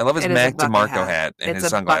is. I love his Mac DeMarco hat and his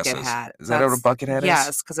sunglasses. Bucket hat. Is that what a bucket hat is?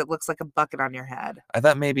 Yes, because it looks like a bucket on your head. I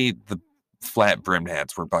thought maybe the flat brimmed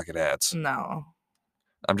hats were bucket hats. No.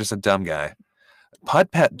 I'm just a dumb guy.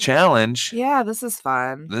 Putt-putt challenge. Yeah, this is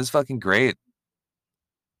fun. This is fucking great.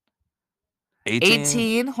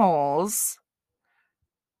 18 holes.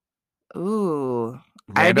 Ooh.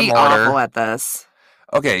 Random I'd be order. awful at this.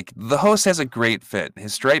 Okay, the host has a great fit.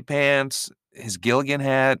 His striped pants, his Gilligan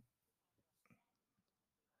hat,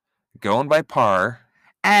 going by par.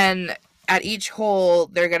 And at each hole,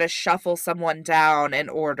 they're going to shuffle someone down in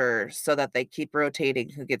order so that they keep rotating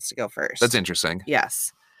who gets to go first. That's interesting.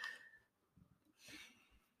 Yes.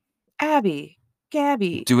 Abby,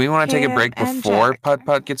 Gabby. Do we want to take a break before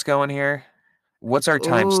putt-putt gets going here? What's our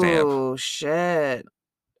timestamp? Oh, shit.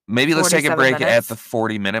 Maybe let's take a break minutes? at the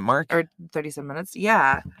 40-minute mark. Or 37 minutes?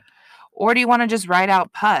 Yeah. Or do you want to just write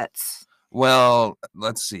out putts? Well,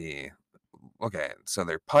 let's see. Okay, so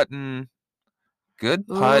they're putting. Good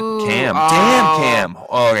putt, Ooh, Cam. Damn, Cam.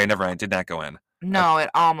 Oh, okay, never mind. Did not go in. No, it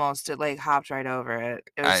like hopped right over it.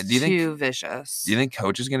 It was too vicious. Do you think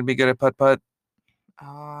Coach is going to be good at putt-putt?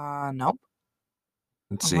 Nope.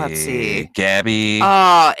 Let's see. Gabby.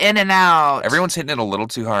 Oh, in and out. Everyone's hitting it a little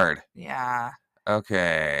too hard. Yeah.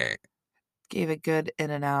 Okay. Gave a good in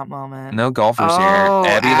and out moment. No golfers here.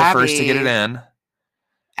 Abby the first to get it in.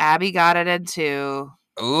 Abby got it in too.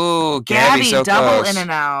 Ooh, Gabby so double close. in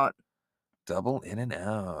and out. Double in and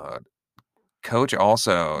out. Coach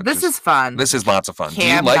also. This is fun. This is lots of fun.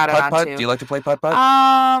 Cam do you like putt-putt? Do you like to play putt-putt?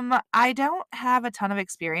 I don't have a ton of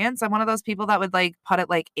experience. I'm one of those people that would like putt it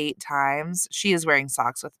like 8 times. She is wearing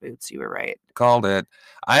socks with boots. You were right. Called it.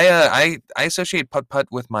 I associate putt-putt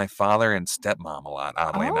with my father and stepmom a lot,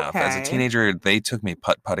 oddly enough. As a teenager, they took me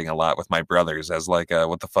putt-putting a lot with my brothers as like a,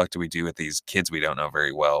 what the fuck do we do with these kids we don't know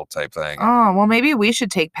very well type thing. Oh, well, maybe we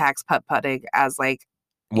should take Pax putt-putting as like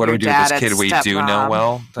what do we do with this kid we do know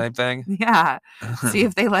well type thing? Yeah. See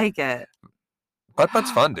if they like it. Putt-putt's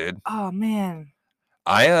fun, dude. Oh, man.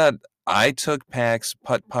 I took Pax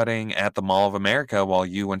putt-putting at the Mall of America while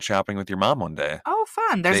you went shopping with your mom one day. Oh,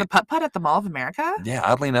 fun. There's a putt-putt at the Mall of America? Yeah,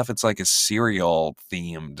 oddly enough, it's like a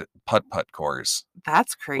cereal-themed putt-putt course.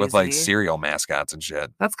 That's crazy. With like cereal mascots and shit.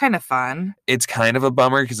 That's kind of fun. It's kind of a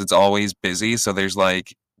bummer because it's always busy, so there's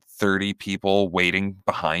like 30 people waiting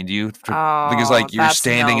behind you because like you're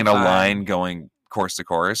standing in a line going course to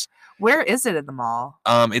course. Where is it in the mall?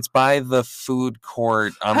 It's by the food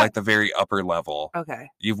court on like the very upper level. Okay.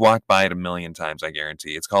 You've walked by it a million times, I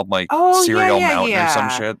guarantee. It's called like Cereal Mountain or some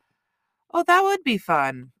shit. Oh, that would be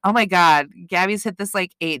fun. Oh my God. Gabby's hit this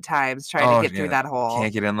like 8 times trying to get through that hole.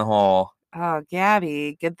 Can't get in the hole. Oh,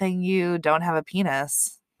 Gabby, good thing you don't have a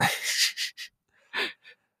penis.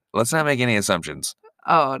 Let's not make any assumptions.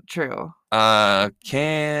 Oh, true.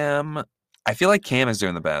 Cam. I feel like Cam is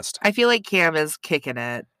doing the best. I feel like Cam is kicking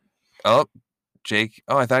it. Oh, Jake.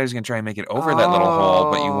 Oh, I thought he was going to try and make it over that little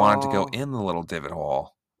hole, but you wanted to go in the little divot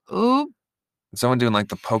hole. Oop. Someone doing like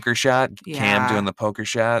the poker shot. Yeah. Cam doing the poker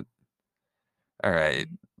shot. All right.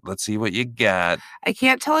 Let's see what you got. I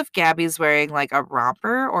can't tell if Gabby's wearing like a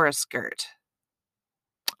romper or a skirt.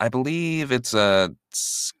 I believe it's a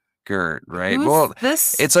skirt, right? Who's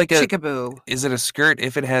this it's like chickaboo. Is it a skirt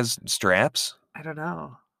if it has straps? I don't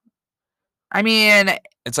know. I mean,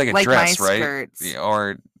 It's like a like dress, my right? skirts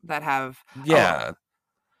Or that have. yeah. Oh,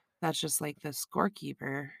 that's just like the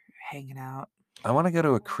scorekeeper hanging out. I want to go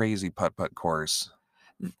to a crazy putt-putt course.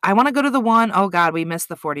 I want to go to the one. Oh God, we missed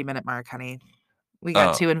the 40-minute mark, honey. We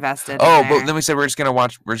got too invested. Oh, but then we said we're just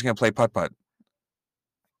gonna play putt-putt.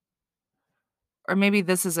 Or maybe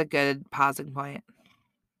this is a good pausing point.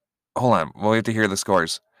 Hold on, we have to hear the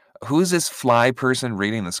scores. Who's this fly person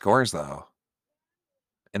reading the scores though?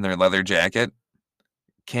 In their leather jacket.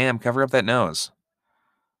 Cam, cover up that nose.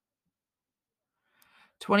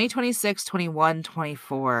 20, 26, 21,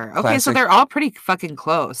 24. Okay, Classic, so they're all pretty fucking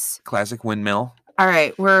close. Classic windmill. All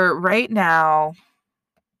right, we're right now.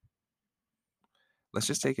 Let's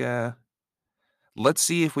just take a. Let's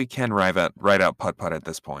see if we can ride out putt-putt at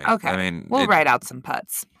this point. Okay, I mean, we'll ride out some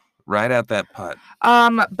putts. Ride out that putt.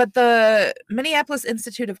 But the Minneapolis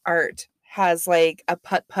Institute of Art has like a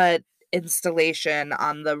putt-putt installation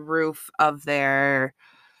on the roof of their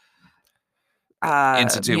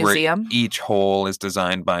institute museum. Where each hole is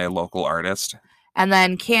designed by a local artist. And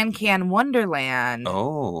then Can Wonderland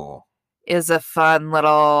is a fun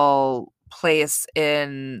little place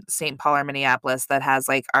in St. Paul or Minneapolis that has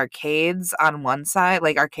like arcades on one side,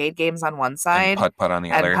 like arcade games on one side, and putt-putt on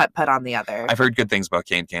the other. Putt-putt on the other. I've heard good things about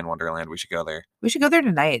Can Wonderland. We should go there. We should go there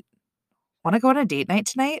tonight. Want to go on a date night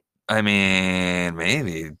tonight? I mean,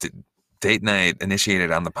 maybe. Date night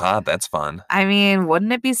initiated on the pod. That's fun. I mean,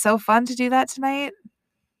 wouldn't it be so fun to do that tonight?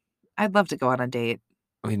 I'd love to go on a date.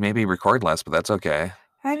 I mean, maybe record less, but that's okay.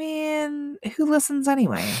 I mean, who listens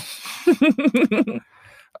anyway?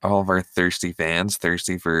 All of our thirsty fans,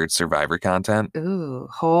 thirsty for Survivor content. Ooh,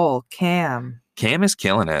 hole, Cam. Cam is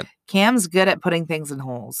killing it. Cam's good at putting things in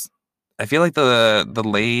holes. I feel like the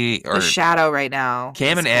lady or the shadow right now.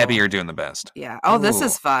 Cam and Abby are doing the best. Yeah. Oh, this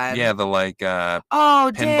is fun. Yeah, the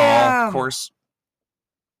pinball damn. Course.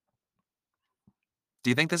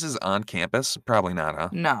 Do you think this is on campus? Probably not, huh?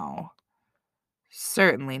 No.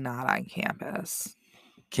 Certainly not on campus.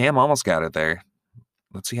 Cam almost got it there.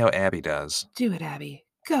 Let's see how Abby does. Do it, Abby.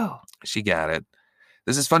 Go. She got it.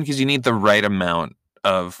 This is fun because you need the right amount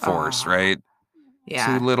of force, right?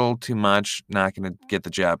 Yeah. Too little, too much, not going to get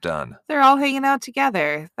the job done. They're all hanging out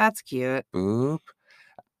together. That's cute. Boop.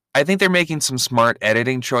 I think they're making some smart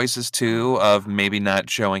editing choices, too, of maybe not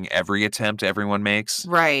showing every attempt everyone makes.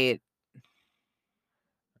 Right.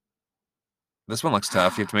 This one looks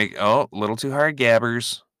tough. You have to make... Oh, a little too hard,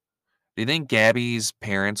 Gabbers. Do you think Gabby's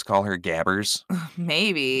parents call her Gabbers?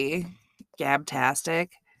 Maybe. Gabtastic.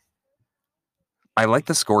 I like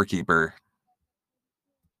the scorekeeper.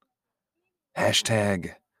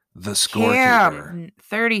 Hashtag the scorekeeper. Cam,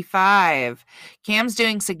 35. Cam's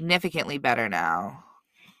doing significantly better now.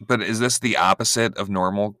 But is this the opposite of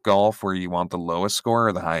normal golf where you want the lowest score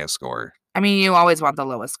or the highest score? I mean, you always want the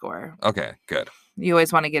lowest score. Okay, good. You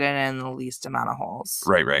always want to get it in the least amount of holes.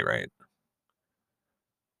 Right.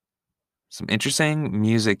 Some interesting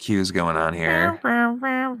music cues going on here. Holy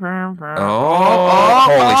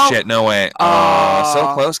shit, no way. Oh,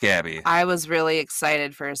 so close, Gabby. I was really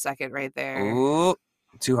excited for a second right there. Ooh,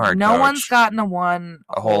 too hard, No coach. one's gotten a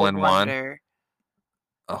hole in one. Wonder.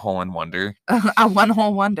 A hole in wonder. A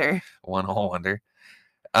one-hole wonder. One hole wonder.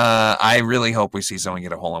 I really hope we see someone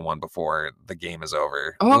get a hole in one before the game is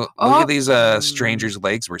over. Look at these strangers'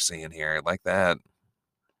 legs we're seeing here. Like that.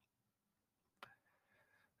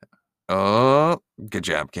 Oh, good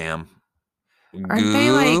job, Cam. Aren't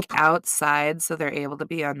they like outside so they're able to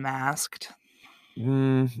be unmasked?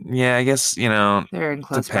 Yeah, I guess, they're in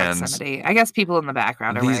close proximity. I guess people in the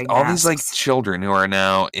background are wearing all masks. These like children who are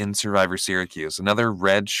now in Survivor Syracuse. Another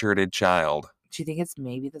red-shirted child. Do you think it's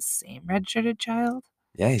maybe the same red-shirted child?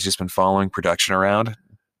 Yeah, he's just been following production around.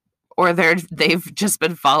 Or they've just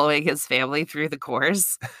been following his family through the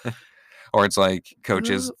course. Or it's like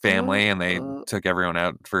Coach's family and they took everyone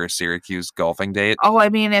out for a Syracuse golfing date. Oh, I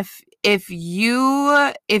mean, if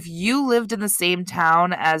you lived in the same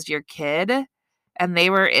town as your kid and they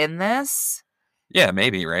were in this, yeah,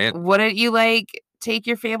 maybe, right? Wouldn't you take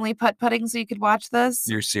your family putt-putting so you could watch this?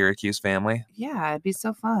 Your Syracuse family? Yeah, it'd be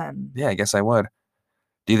so fun. Yeah, I guess I would.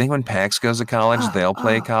 Do you think when Pax goes to college, they'll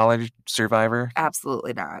play college Survivor?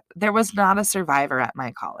 Absolutely not. There was not a Survivor at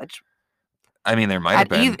my college. I mean, there might have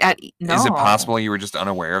been. No. Is it possible you were just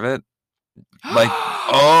unaware of it?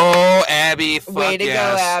 Abby, fuck way to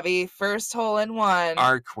yes. go, Abby! First hole in one,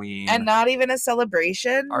 our queen, and not even a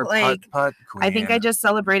celebration. Our putt queen. I think I just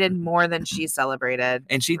celebrated more than she celebrated,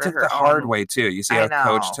 and she took the hard way too. You see how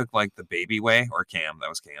Coach took the baby way, or Cam? That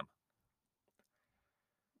was Cam,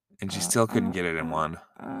 and she still couldn't get it in one.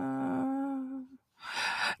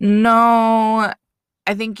 No,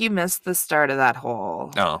 I think you missed the start of that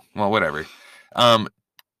hole. Oh well, whatever.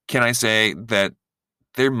 Can I say that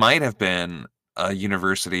there might have been a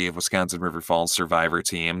University of Wisconsin River Falls Survivor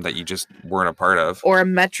team that you just weren't a part of? Or a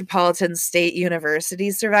Metropolitan State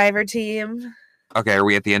University Survivor team? Okay, are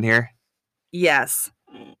we at the end here? Yes.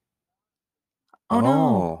 Oh,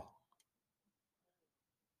 no.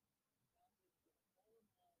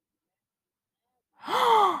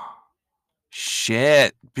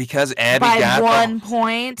 Shit, because Abby by got 1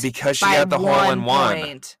 point. Because she got the hole in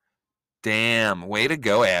one. Damn, way to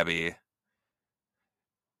go, Abby.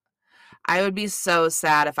 I would be so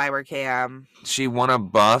sad if I were Cam. She won a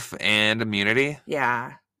buff and immunity?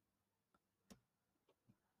 Yeah.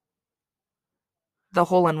 The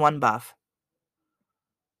hole in one buff.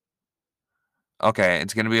 Okay,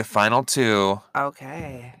 it's going to be a final 2.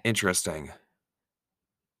 Okay. Interesting.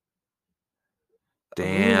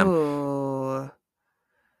 Damn. Ooh.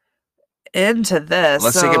 Into this.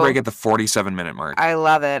 Let's take a break at the 47-minute mark. I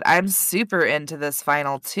love it. I'm super into this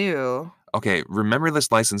final 2. Okay, remember this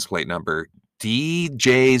license plate number.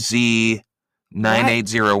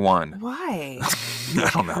 DJZ9801. Why? I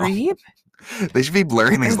don't know. Creep? They should be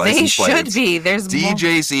blurring these license plates. They should be. There's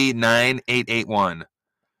DJZ9881.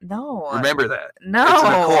 No. Remember that. No. It's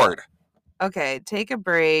an accord. Okay, take a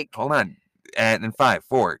break. Hold on. In 5,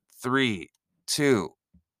 4, 3, 2,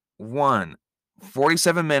 1.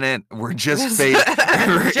 47-minute. We're just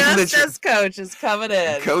just as Coach is coming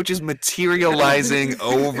in. Coach is materializing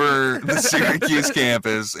over the Syracuse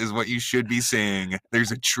campus is what you should be seeing.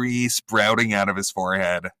 There's a tree sprouting out of his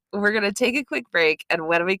forehead. We're going to take a quick break, and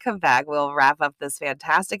when we come back, we'll wrap up this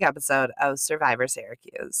fantastic episode of Survivor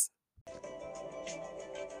Syracuse.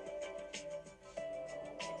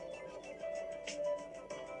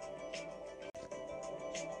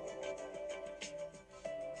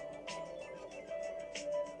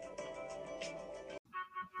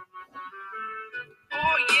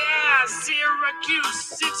 Oh yeah,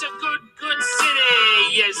 Syracuse, it's a good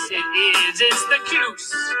city. Yes, it is. It's the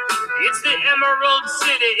Cuse. It's the Emerald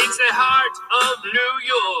City. It's the heart of New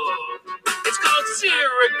York. It's called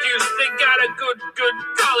Syracuse. They got a good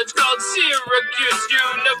college called Syracuse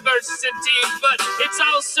University. But it's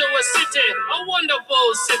also a city, a wonderful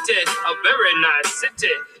city, a very nice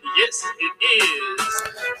city. Yes, it is.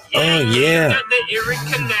 Oh, yeah. You got the Erie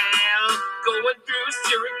Canal going through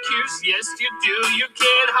Syracuse. Yes, you do. You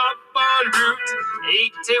can hop on Route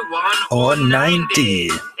 81 or 90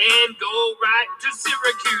 and go right to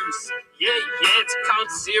Syracuse. Yeah, it's called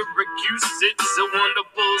Syracuse. It's a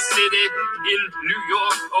wonderful city in New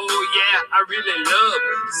York. Oh yeah, I really love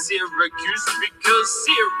Syracuse because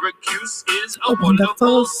Syracuse is a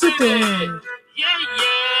wonderful city.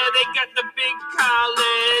 Yeah, they got the big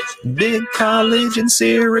college. Big college in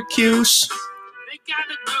Syracuse. They got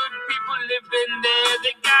the good people living there.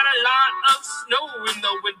 They got a lot of snow in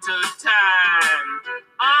the winter time.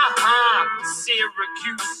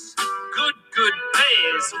 Syracuse. Good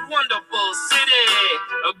place. Wonderful city.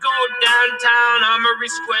 Go downtown Armory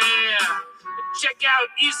Square. Check out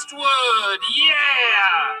Eastwood.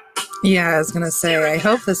 Yeah. Yeah, I was going to say, I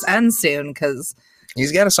hope this ends soon because...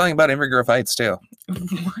 He's got a song about immigrant fights, too.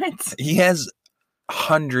 What? He has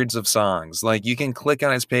hundreds of songs. Like, you can click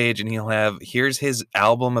on his page and here's his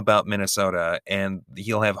album about Minnesota, and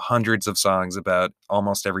he'll have hundreds of songs about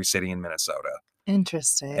almost every city in Minnesota.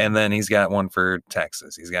 Interesting. And then he's got one for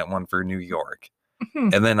Texas. He's got one for New York.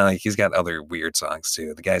 And then he's got other weird songs,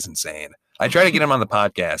 too. The guy's insane. I tried to get him on the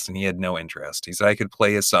podcast, and he had no interest. He said I could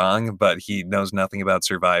play a song, but he knows nothing about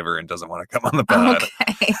Survivor and doesn't want to come on the pod.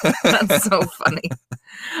 Okay. That's so funny.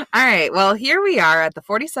 All right. Well, here we are at the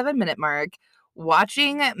 47-minute mark,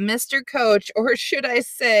 watching Mr. Coach, or should I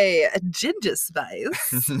say Ginger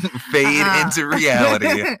Spice, fade into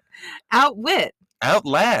reality. Outwit.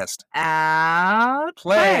 Outlast.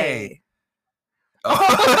 Outplay.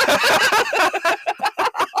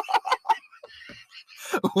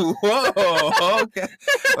 Whoa, okay.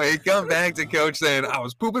 Well, you come back to Coach saying, I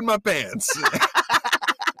was pooping my pants.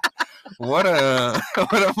 What a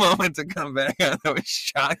moment to come back on. That was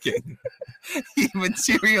shocking. He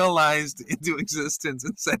materialized into existence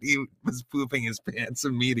and said he was pooping his pants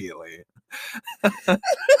immediately.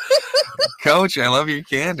 Coach, I love your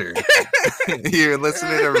candor. You're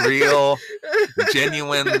listening to a real,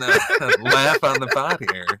 genuine laugh on the pod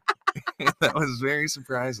here. That was very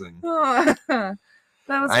surprising.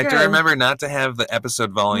 That was I have good. to remember not to have the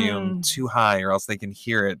episode volume too high, or else they can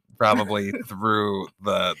hear it probably through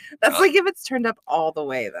the... That's like if it's turned up all the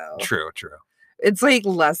way, though. True. It's like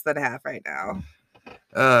less than half right now.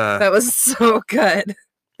 That was so good.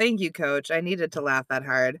 Thank you, Coach. I needed to laugh that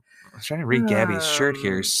hard. I was trying to read Gabby's shirt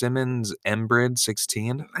here. Simmons Embrid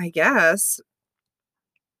 16. I guess.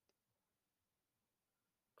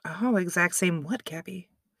 Oh, exact same what, Gabby?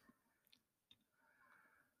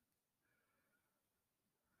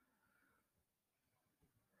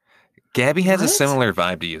 Gabby has a What? similar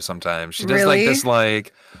vibe to you sometimes. She does Really? like this,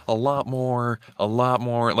 like a lot more,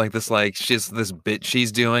 like this, like she's this bit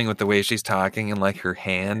she's doing with the way she's talking and like her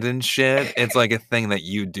hand and shit. It's like a thing that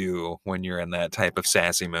you do when you're in that type of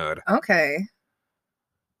sassy mood. Okay.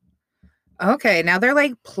 Okay, now they're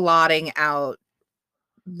like plotting out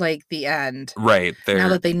like the end. Right. Now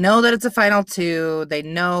that they know that it's a final two, they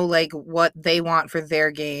know like what they want for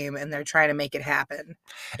their game and they're trying to make it happen.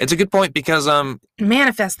 It's a good point because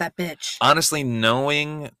Manifest that bitch. honestly,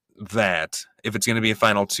 knowing that if it's going to be a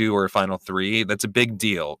final two or a final three, that's a big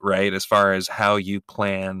deal, right? As far as how you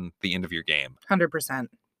plan the end of your game. 100%.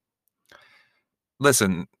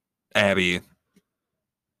 Listen, Abby,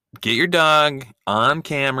 get your dog on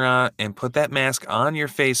camera and put that mask on your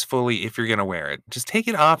face fully if you're going to wear it. Just take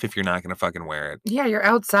it off if you're not going to fucking wear it. Yeah, you're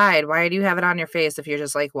outside. Why do you have it on your face if you're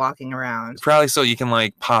just like walking around? Probably so you can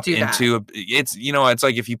like pop Do that. into it's it's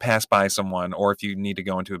like if you pass by someone or if you need to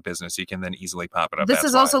go into a business, you can then easily pop it up. This That's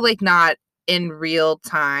is why. also like not in real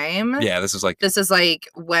time. Yeah, this is like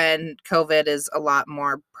when COVID is a lot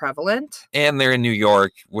more prevalent. and they're in New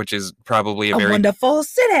York, which is probably a very wonderful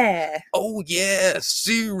city. Oh yeah,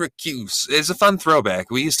 Syracuse. It's a fun throwback.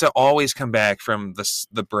 We used to always come back from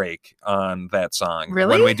the break on that song.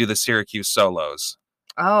 Really? When we do the Syracuse solos.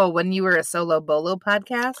 Oh, when you were a solo bolo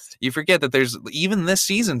podcast? You forget that there's even this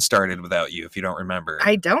season started without you if you don't remember.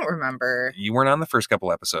 I don't remember. You weren't on the first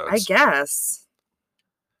couple episodes. I guess.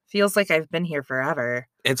 Feels like I've been here forever.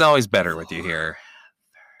 It's always better with you here.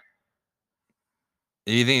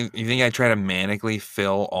 You think I try to manically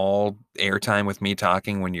fill all airtime with me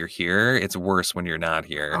talking when you're here? It's worse when you're not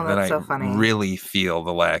here. Oh, Then that's I so funny. really feel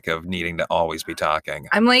the lack of needing to always be talking.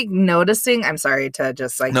 I'm like noticing. I'm sorry to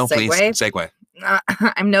just like No, segue. please, segue.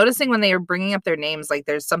 I'm noticing when they are bringing up their names, like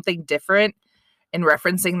there's something different in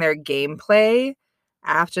referencing their gameplay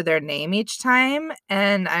after their name each time,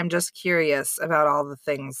 and I'm just curious about all the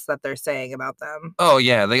things that they're saying about them. Oh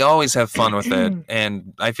yeah, they always have fun with it,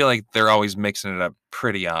 and I feel like they're always mixing it up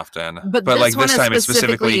pretty often. But like one this is time, it's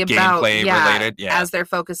specifically about, gameplay related. Yeah. As they're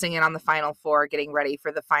focusing in on the final four, getting ready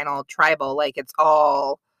for the final tribal, like it's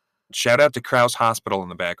all. Shout out to Krause Hospital in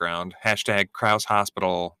the background. # Krause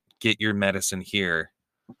Hospital. Get your medicine here.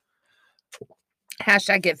 #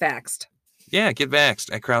 get vaxxed. Yeah, get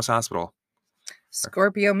vaxxed at Krause Hospital.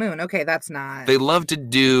 Scorpio moon. Okay, that's not. They love to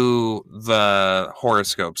do the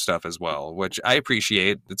horoscope stuff as well, which I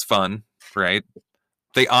appreciate. It's fun, right?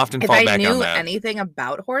 They often fall back on that. If I knew anything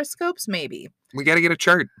about horoscopes, maybe. We got to get a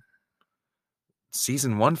chart.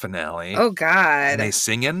 Season 1 finale. Oh, God. And they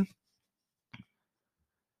singing?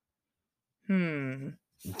 Do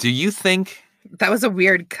you think... That was a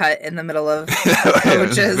weird cut in the middle of It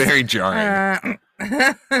was very jarring.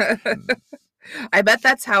 I bet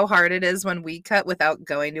that's how hard it is when we cut without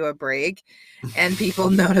going to a break, and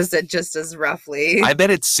people notice it just as roughly. I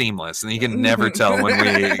bet it's seamless, and you can never tell when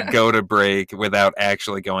we go to break without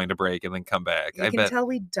actually going to break and then come back. You can tell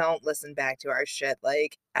we don't listen back to our shit,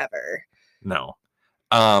 like, ever. No.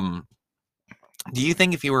 Do you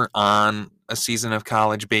think if you were on a season of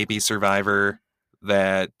College Baby Survivor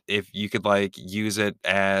that if you could, like, use it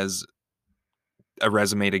as a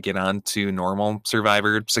resume to get on to normal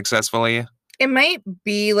Survivor successfully? It might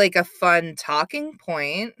be like a fun talking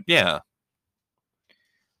point. Yeah.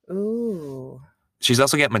 Ooh. She's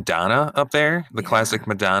also got Madonna up there, the classic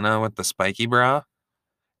Madonna with the spiky bra.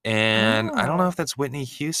 And I don't know if that's Whitney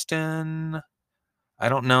Houston. I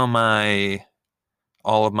don't know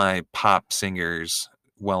all of my pop singers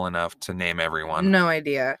well enough to name everyone. No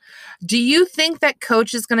idea. Do you think that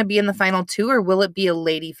Coach is going to be in the final two, or will it be a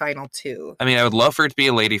lady final two? I mean, I would love for it to be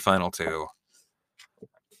a lady final two.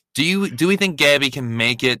 Do we think Gabby can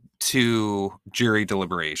make it to jury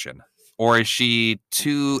deliberation? Or is she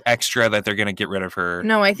too extra that they're going to get rid of her?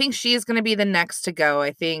 No, I think she is going to be the next to go.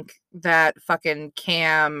 I think that fucking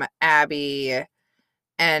Cam, Abby,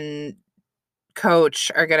 and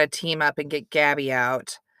Coach are going to team up and get Gabby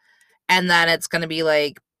out. And then it's going to be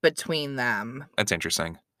like between them. That's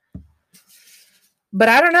interesting. But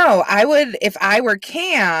I don't know. If I were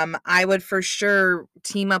Cam, I would for sure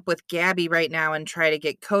team up with Gabby right now and try to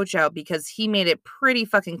get Coach out, because he made it pretty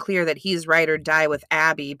fucking clear that he's ride or die with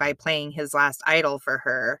Abby by playing his last idol for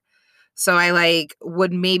her. So I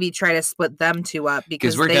would maybe try to split them two up,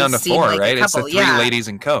 because we're down to 4, like right? It's the 3 yeah. ladies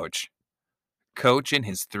and Coach. Coach and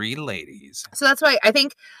his 3 ladies. So that's why I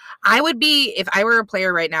think I would be, if I were a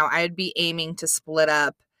player right now, I'd be aiming to split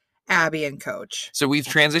up Abby and Coach. So we've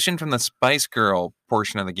transitioned from the Spice Girl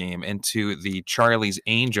portion of the game into the Charlie's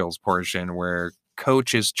Angels portion, where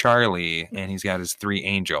Coach is Charlie, and he's got his 3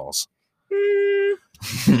 angels.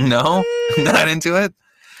 No? Not into it?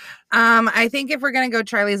 I think if we're gonna go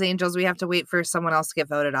Charlie's Angels, we have to wait for someone else to get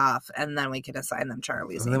voted off, and then we can assign them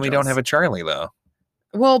Charlie's Angels. Then we don't have a Charlie, though.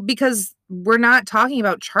 Well, because we're not talking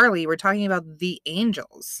about Charlie, we're talking about the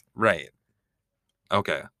Angels. Right.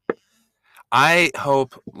 Okay. I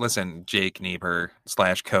hope, listen, Jake Niebuhr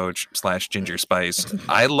 / Coach / Ginger Spice,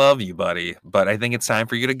 I love you, buddy, but I think it's time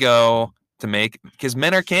for you to go because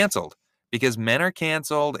men are canceled. Because men are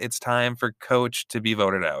canceled, it's time for Coach to be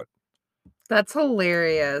voted out. That's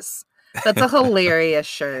hilarious. That's a hilarious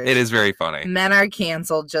shirt. It is very funny. Men are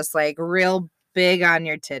canceled, just like real big on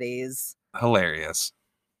your titties. Hilarious.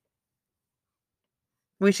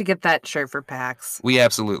 We should get that shirt for PAX. We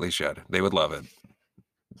absolutely should. They would love it.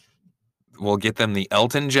 We'll get them the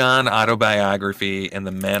Elton John autobiography and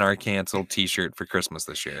the Men Are Canceled t-shirt for Christmas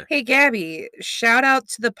this year. Hey, Gabby, shout out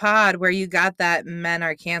to the pod where you got that Men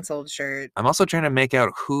Are Canceled shirt. I'm also trying to make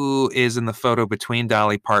out who is in the photo between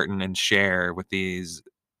Dolly Parton and Cher with these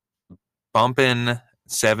bumpin'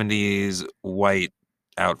 70s white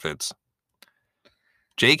outfits.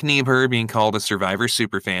 Jake Niebuhr being called a Survivor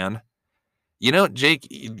superfan. You know, Jake,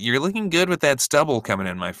 you're looking good with that stubble coming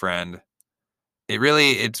in, my friend.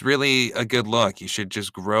 It's really a good look. You should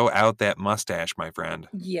just grow out that mustache, my friend.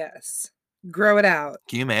 Yes. Grow it out.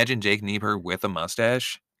 Can you imagine Jake Niebuhr with a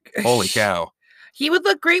mustache? Holy cow. He would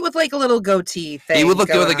look great with like a little goatee thing. He would look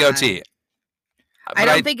good with a goatee. I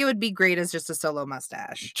don't think it would be great as just a solo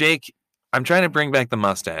mustache. Jake, I'm trying to bring back the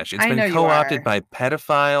mustache. It's been co-opted by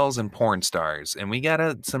pedophiles and porn stars. And we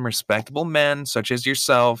got some respectable men, such as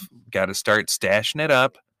yourself, got to start stashing it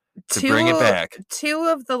up. To bring it back. 2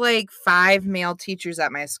 of the like 5 male teachers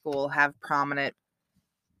at my school have prominent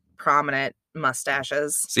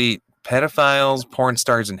mustaches. See, pedophiles, porn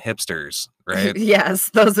stars, and hipsters, right? Yes,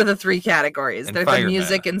 those are the 3 categories. And they're firemen. the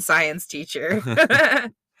music and science teacher.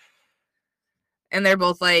 And they're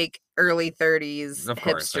both like early 30s of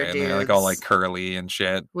course, hipster right? dudes. They're like all like curly and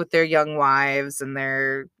shit. With their young wives and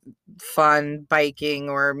their fun biking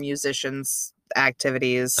or musicians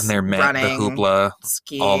activities, and they're running, the hoopla,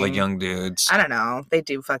 skiing. all the young dudes. I don't know. They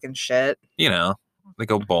do fucking shit. You know, they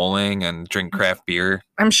go bowling and drink craft beer.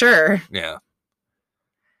 I'm sure. Yeah.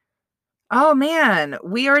 Oh man,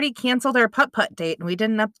 we already canceled our putt-putt date and we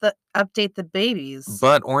didn't update the babies.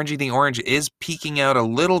 But Orangey the Orange is peeking out a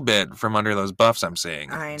little bit from under those buffs I'm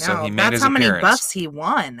seeing. I know. So he made That's his how many appearance. buffs he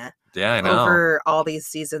won. Yeah, I know. Over all these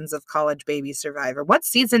seasons of College Baby Survivor. What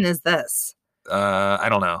season is this? I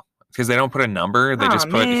don't know. Because they don't put a number. They just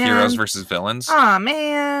put heroes versus villains. Aw,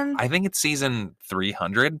 man. I think it's season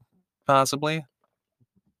 300, possibly.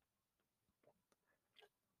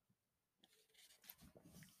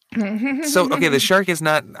 So, okay, the shark is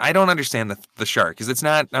not... I don't understand the shark. Because it's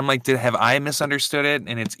not... I'm like, have I misunderstood it?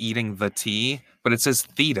 And it's eating the T? But it says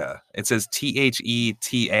theta. It says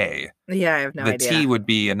THETA. Yeah, I have no idea. The T would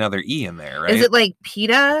be another E in there, right? Is it like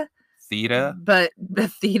PETA? Theta? But the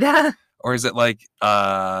theta? Or is it like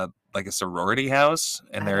a sorority house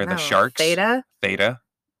and they're the sharks? Theta? Theta?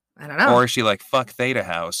 I don't know. Or is she like, fuck Theta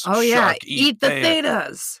house? Oh, yeah. Shark, eat the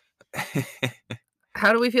thetas.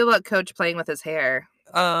 How do we feel about Coach playing with his hair?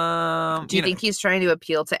 Do you think he's trying to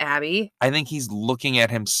appeal to Abby? I think he's looking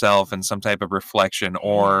at himself in some type of reflection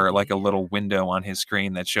or like a little window on his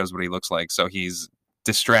screen that shows what he looks like. So he's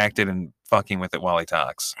distracted and fucking with it while he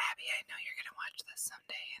talks. Abby, I know you're going to watch this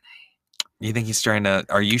someday. You think he's trying to...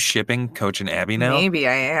 Are you shipping Coach and Abby now? Maybe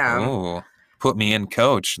I am. Oh, put me in,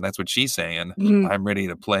 Coach. That's what she's saying. I'm ready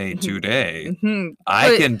to play today.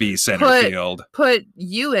 I can be center field. Put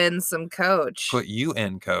you in some Coach. Put you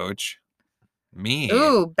in, Coach. Me.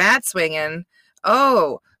 Ooh, bat swinging.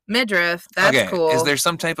 Oh, midriff. That's cool. Is there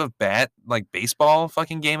some type of like baseball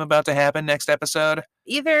fucking game about to happen next episode?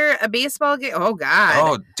 Either a baseball game. Oh God.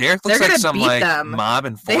 Oh, Derek looks like some like mob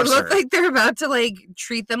enforcer. They look like they're about to like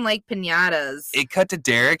treat them like piñatas. It cut to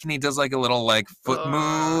Derek and he does like a little like foot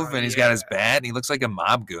move and he's got his bat and he looks like a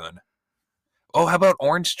mob goon. Oh, how about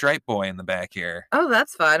Orange Stripe Boy in the back here? Oh,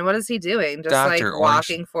 that's fun. What is he doing? Just Dr. like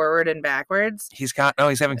walking forward and backwards? He's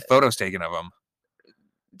having photos taken of him.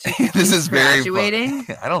 This is very graduating.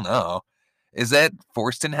 I don't know. Is that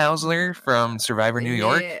Forstenhausler from Survivor New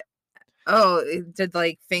York? Yeah. Oh, it did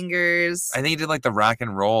like fingers. I think he did like the rock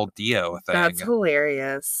and roll Dio thing. That's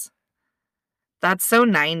hilarious. That's so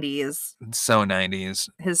 90s. So 90s.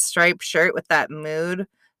 His striped shirt with that mood.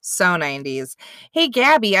 So 90s. Hey,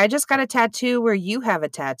 Gabby, I just got a tattoo where you have a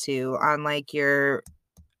tattoo on like your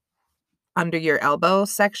under your elbow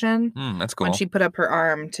section. That's cool. When she put up her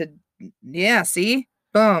arm to, see?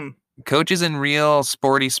 Boom. Coach is in real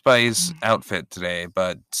Sporty Spice outfit today,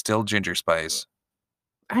 but still Ginger Spice.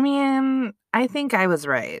 I mean, I think I was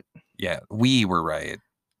right. Yeah, we were right.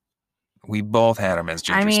 We both had him as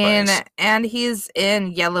Ginger I mean, Spice. and he's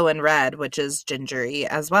in yellow and red, which is gingery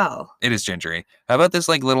as well. It is gingery. How about this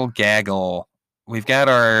like little gaggle? We've got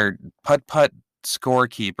our putt-putt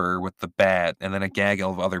scorekeeper with the bat and then a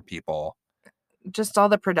gaggle of other people. Just all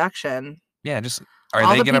the production. Yeah, just are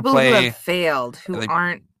all they the going to people play who have failed, who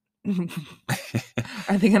aren't.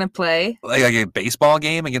 Are they going to play? like a baseball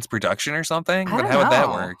game against production or something? I But don't how would that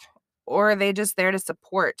know. work? Or are they just there to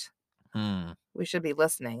support? Hmm. We should be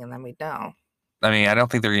listening and then we'd know. I mean, I don't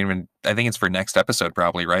think they're even. I think it's for next episode,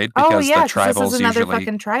 probably, right? Oh, yeah, the tribals this is another usually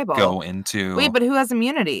fucking tribal. go into. Wait, but who has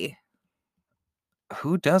immunity?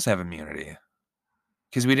 Who does have immunity?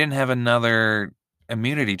 Because we didn't have another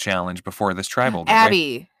immunity challenge before this tribal. Did Abby.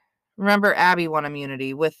 we? Remember, Abby won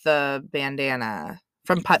immunity with the bandana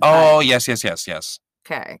from Putt Putt. Oh, yes.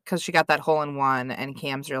 Okay, because she got that hole in one, and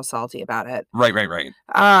Cam's real salty about it. Right.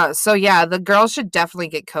 So yeah, the girls should definitely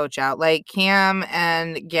get Coach out. Like Cam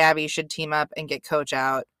and Gabby should team up and get Coach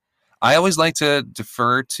out. I always like to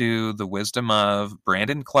defer to the wisdom of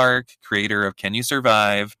Brandon Clark, creator of Can You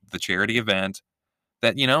Survive, the charity event,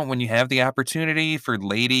 that, you know, when you have the opportunity for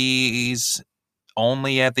ladies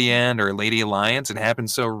only at the end or Lady Alliance, it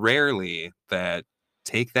happens so rarely that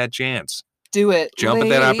take that chance. Do it. Jump at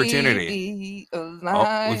that opportunity.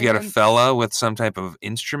 Oh, we've got a fella with some type of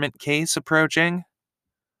instrument case approaching,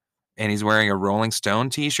 and he's wearing a Rolling Stone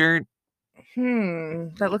t-shirt.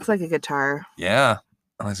 That looks like a guitar. Yeah.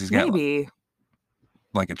 Unless he's got maybe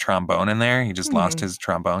like a trombone in there. He just lost his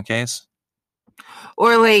trombone case.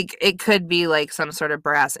 Or like it could be like some sort of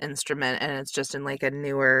brass instrument and it's just in like a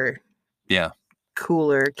newer,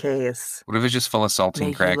 cooler case. What if it's just full of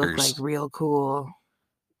saltine crackers? You look like real cool.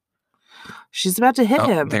 She's about to hit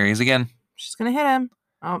him. There he is again. She's gonna hit him.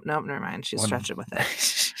 Oh nope, never mind. She's stretching with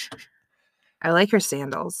it. I like her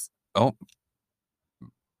sandals. Oh.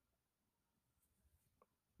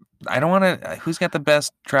 I don't want to. Who's got the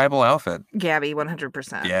best tribal outfit? Gabby,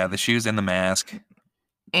 100%. Yeah, the shoes and the mask,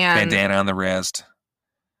 and bandana on the wrist,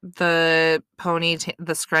 the pony,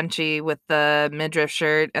 the scrunchie with the midriff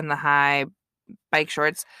shirt and the high bike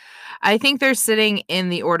shorts. I think they're sitting in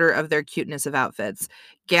the order of their cuteness of outfits: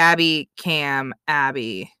 Gabby, Cam,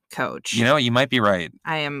 Abby, Coach. You know, you might be right.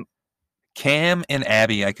 I am. Cam and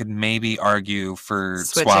Abby, I could maybe argue for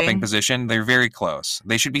swapping position. They're very close.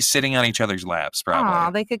 They should be sitting on each other's laps, probably.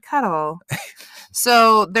 Oh, they could cuddle.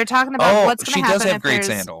 So they're talking about what's going to happen. She does have great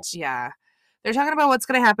sandals. Yeah. They're talking about what's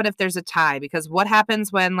going to happen if there's a tie, because what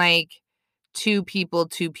happens when like two people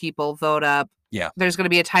vote up? Yeah. There's going to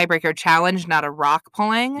be a tiebreaker challenge, not a rock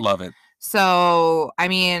pulling. Love it. So, I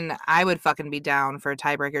mean, I would fucking be down for a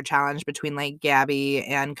tiebreaker challenge between like Gabby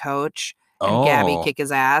and Coach. And Gabby kick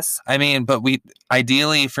his ass. I mean, but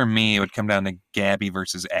ideally for me, it would come down to Gabby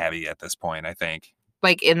versus Abby at this point, I think.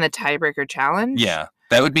 Like in the tiebreaker challenge? Yeah.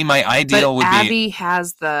 That would be my ideal. But Abby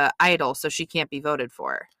has the idol, so she can't be voted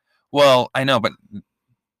for. Well, I know, but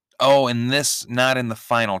in this, not in the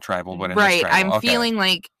final tribal, but in this tribal. Right, I'm feeling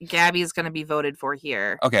like Gabby's going to be voted for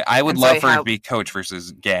here. Okay, I would love for it to be Coach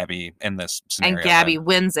versus Gabby in this scenario. And Gabby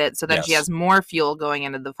wins it, so then she has more fuel going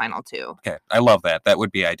into the final two. Okay, I love that. That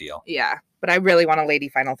would be ideal. Yeah, but I really want a lady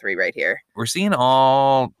final three right here. We're seeing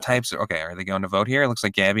all types of... Okay, are they going to vote here? It looks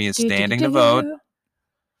like Gabby is standing to vote.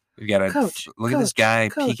 We've got a... Look at this guy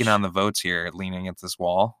peeking on the votes here, leaning against this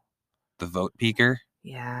wall. The vote peeker.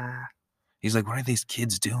 Yeah. He's like, what are these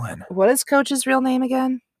kids doing? What is Coach's real name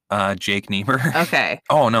again? Jake Niemer. Okay.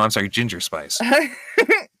 Oh, no, I'm sorry. Ginger Spice.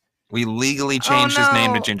 We legally changed his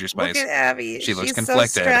name to Ginger Spice. Look at Abby. She's conflicted.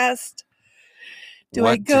 So stressed. Do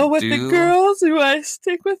I go with the girls or do I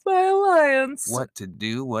stick with my alliance? What to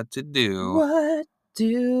do? What do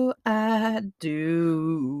I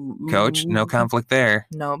do? Coach, no conflict there.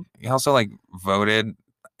 Nope. He also voted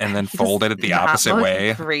and then folded it the opposite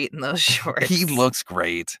way. Great in those shorts. He looks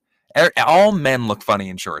great. All men look funny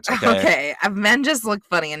in shorts, okay? Okay, men just look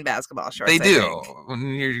funny in basketball shorts. They do.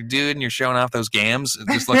 When you're a dude and you're showing off those gams, it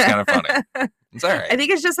just looks kind of funny. It's all right. I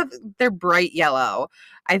think it's just that they're bright yellow.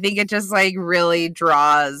 I think it just really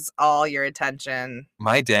draws all your attention.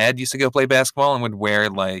 My dad used to go play basketball and would wear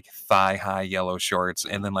thigh-high yellow shorts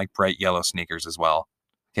and then bright yellow sneakers as well.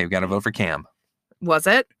 Okay, we got to vote for Cam. Was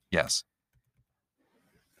it? Yes.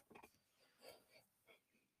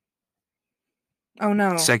 Oh,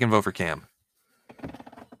 no. Second vote for Cam.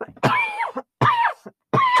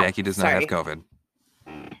 Jackie does not have COVID.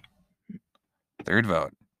 Third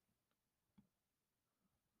vote.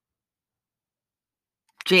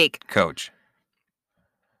 Jake. Coach.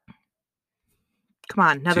 Come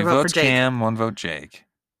on, another 2 vote votes for Jake. Cam, 1 vote Jake.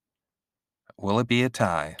 Will it be a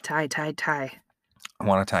tie? Tie. I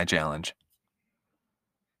want a tie challenge.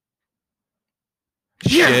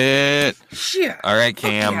 Yeah. Shit. All right,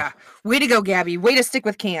 Cam. Yeah. Way to go, Gabby. Way to stick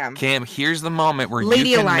with Cam. Cam, here's the moment where Lady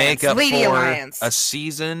you can Alliance. make up Lady for Alliance. a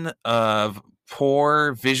season of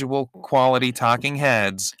poor visual quality talking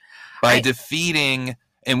heads by defeating,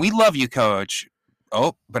 and we love you, Coach.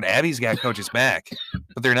 Oh, but Abby's got Coach's back.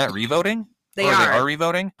 But they're not revoting? They are. They are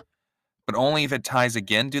revoting? But only if it ties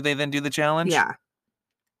again do they then do the challenge? Yeah.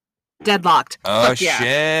 Deadlocked. Oh, Fuck yeah.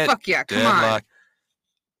 shit. Fuck yeah. Come Deadlock. on.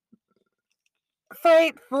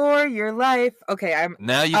 Fight for your life. Okay, I'm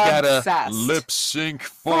now you obsessed. Gotta lip sync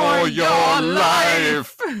for your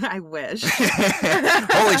life. I wish.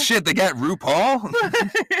 Holy shit, they got RuPaul?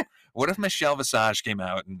 What if Michelle Visage came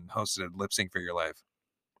out and hosted Lip Sync for Your Life?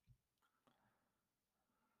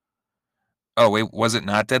 Oh, wait, was it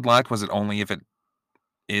not deadlocked? Was it only if it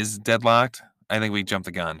is deadlocked? I think we jumped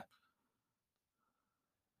the gun.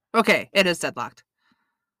 Okay, it is deadlocked.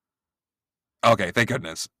 Okay, thank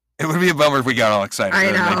goodness. It would be a bummer if we got all excited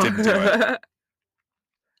I know. and they didn't do it.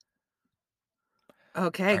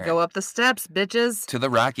 Okay, right. Go up the steps, bitches. To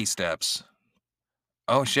the Rocky Steps.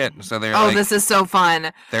 Oh, shit. So they're this is so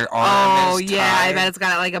fun. Their arm is yeah, tied. I bet it's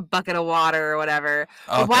got like a bucket of water or whatever.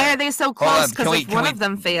 Okay. But why are they so close? Because if one of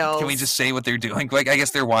them fails. Can we just say what they're doing? Like, I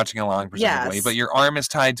guess they're watching along, presumably. Yes. But your arm is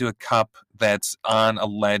tied to a cup that's on a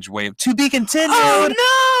ledge wave. To be continued! Oh, no!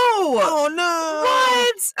 Oh, no!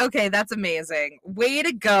 What? Okay, that's amazing. Way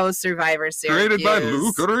to go, Survivor Series. Created by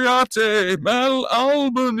Luca Riate, Mel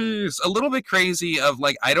Albanese. A little bit crazy of,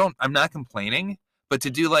 like, I'm not complaining, but to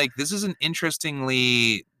do, like, this is an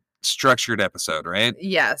interestingly structured episode, right?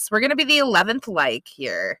 Yes, we're going to be the 11th like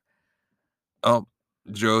here. Oh,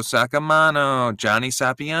 Joe Sacamano, Johnny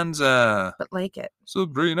Sapienza. But like it.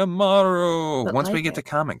 Sabrina Morrow. But Once like we get it. to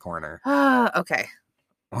comment corner. Okay.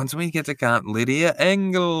 Once we get to Lydia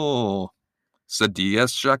Engel, Sadia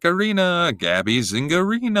Shakarina, Gabby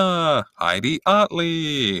Zingarina, Heidi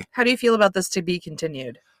Otley. How do you feel about this to be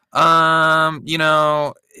continued?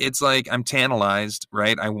 It's like I'm tantalized,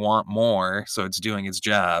 right? I want more, so it's doing its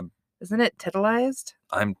job. Isn't it titillized?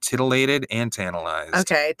 I'm titillated and tantalized.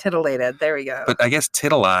 Okay, titillated. There we go. But I guess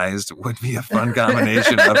titillized would be a fun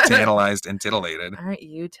combination of tantalized and titillated. Aren't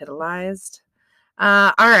you titillized?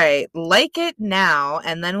 All right, like it now,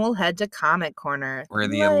 and then we'll head to Comment Corner. We're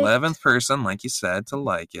the 11th person, like you said, to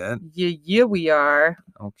like it. Yeah, we are.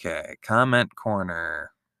 Okay, Comment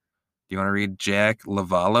Corner. Do you want to read Jack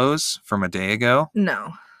Lavalos from a day ago?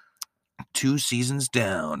 No. 2 seasons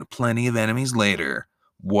down, plenty of enemies later.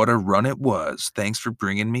 What a run it was. Thanks for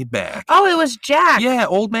bringing me back. Oh, it was Jack. Yeah,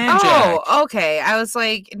 old man Jack. Oh, okay. I was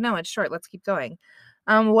like, no, it's short. Let's keep going.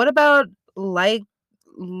 What about Lyoko?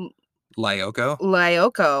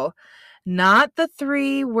 Not the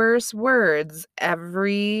 3 worst words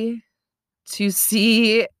every to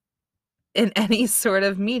see in any sort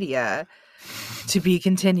of media. To be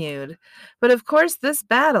continued. But of course, this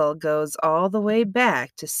battle goes all the way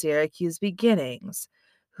back to Syracuse beginnings.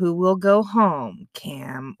 Who will go home,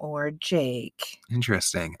 Cam or Jake?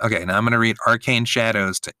 Interesting. Okay, now I'm going to read Arcane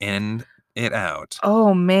Shadows to end it out.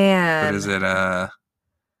 Oh, man. What is it?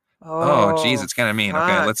 Geez, it's kind of mean. Fuck.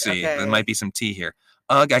 Okay, let's see. Okay. There might be some tea here.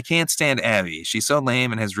 Ugh, I can't stand Abby. She's so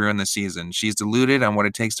lame and has ruined the season. She's deluded on what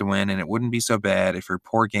it takes to win, and it wouldn't be so bad if her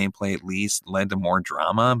poor gameplay at least led to more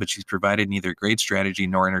drama, but she's provided neither great strategy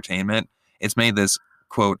nor entertainment. It's made this,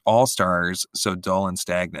 quote, all-stars so dull and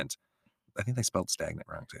stagnant. I think they spelled stagnant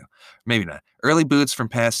wrong, too. Maybe not. Early boots from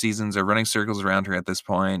past seasons are running circles around her at this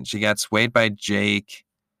point. She got swayed by Jake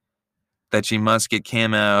that she must get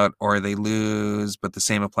Cam out or they lose, but the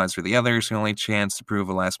same applies for the others. Her only chance to prove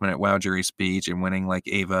a last-minute wow jury speech and winning like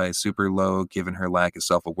Ava is super low given her lack of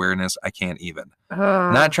self-awareness. I can't even.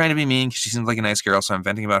 Not trying to be mean because she seems like a nice girl, so I'm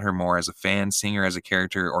venting about her more as a fan, seeing her as a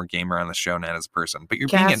character or gamer on the show, not as a person. But you're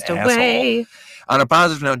being an asshole. On a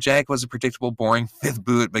positive note, Jack was a predictable, boring 5th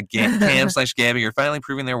boot, but Cam/Gabby are finally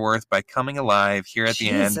proving their worth by coming alive here at the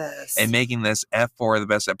end and making this F4 the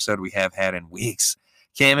best episode we have had in weeks.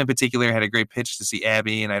 Cam in particular had a great pitch to see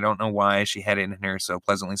Abby, and I don't know why she had it in her, so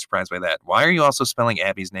pleasantly surprised by that. Why are you also spelling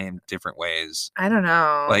Abby's name different ways? I don't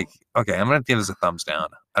know. Like, okay, I'm going to give this a thumbs down.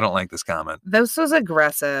 I don't like this comment. This was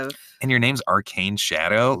aggressive. And your name's Arcane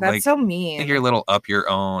Shadow? That's so mean. I think you're a little up your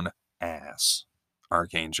own ass.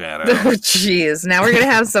 Arcane Shadow. Jeez, now we're going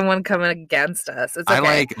to have someone coming against us. It's okay. I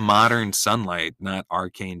like modern sunlight, not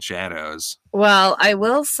arcane shadows. Well, I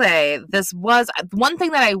will say this was one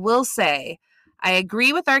thing that I will say. I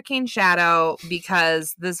agree with Arcane Shadow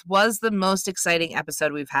because this was the most exciting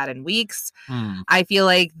episode we've had in weeks. I feel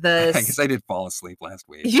like I guess I did fall asleep last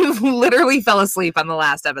week. You literally fell asleep on the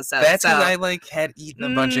last episode. That's because I had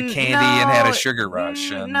eaten a bunch of candy and had a sugar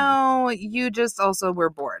rush. No, you just also were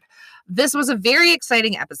bored. This was a very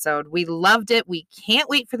exciting episode. We loved it. We can't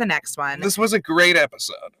wait for the next one. This was a great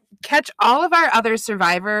episode. Catch all of our other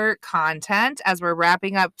Survivor content as we're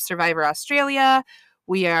wrapping up Survivor Australia.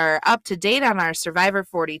 We are up to date on our Survivor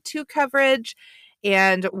 42 coverage,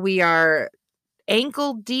 and we are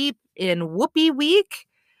ankle deep in Whoopi Week.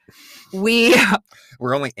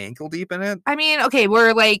 We're only ankle deep in it? I mean, okay,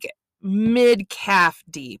 we're like mid-calf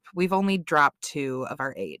deep. We've only dropped 2 of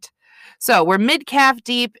our 8. So we're mid-calf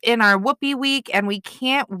deep in our Whoopi Week, and we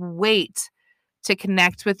can't wait to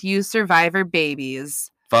connect with you Survivor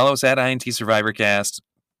babies. Follow us at INT SurvivorCast.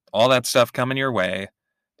 All that stuff coming your way.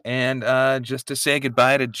 And just to say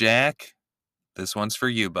goodbye to Jack, this one's for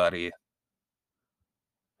you, buddy.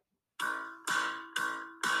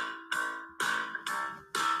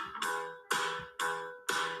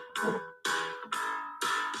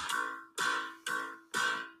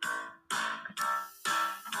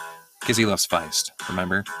 Because he loves Feist,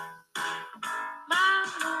 remember?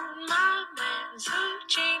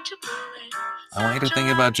 I want you to think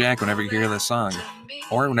about Jack whenever you hear this song,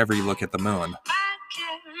 or whenever you look at the moon.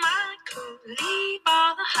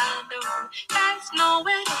 There's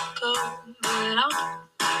nowhere to go but on.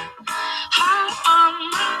 Heart on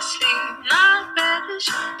my sleeve, not bad as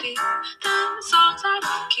should be. The songs I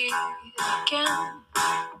like you again.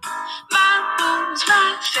 My moves,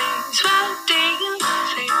 my things, my day and my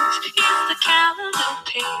things. It's the calendar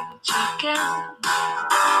page again.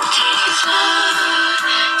 Take it slow,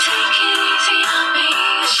 take it easy on me.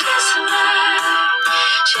 She's so loud,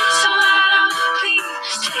 please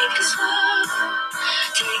take it slow.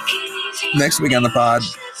 Next week on the pod,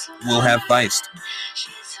 we'll have Feist.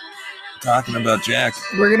 Talking about Jack.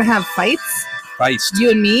 We're going to have fights? Feist.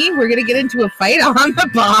 You and me? We're going to get into a fight on the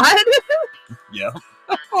pod? Yeah.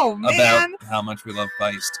 Oh, man. About how much we love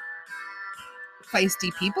Feist.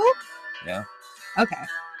 Feisty people? Yeah. Okay.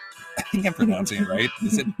 I think I'm pronouncing it right.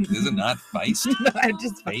 Is it not Feist? No, I'm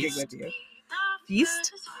just fucking with you.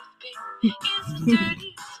 Feast?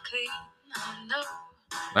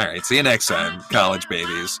 All right, see you next time, college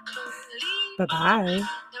babies. Bye-bye.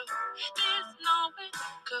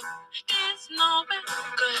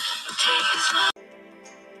 Take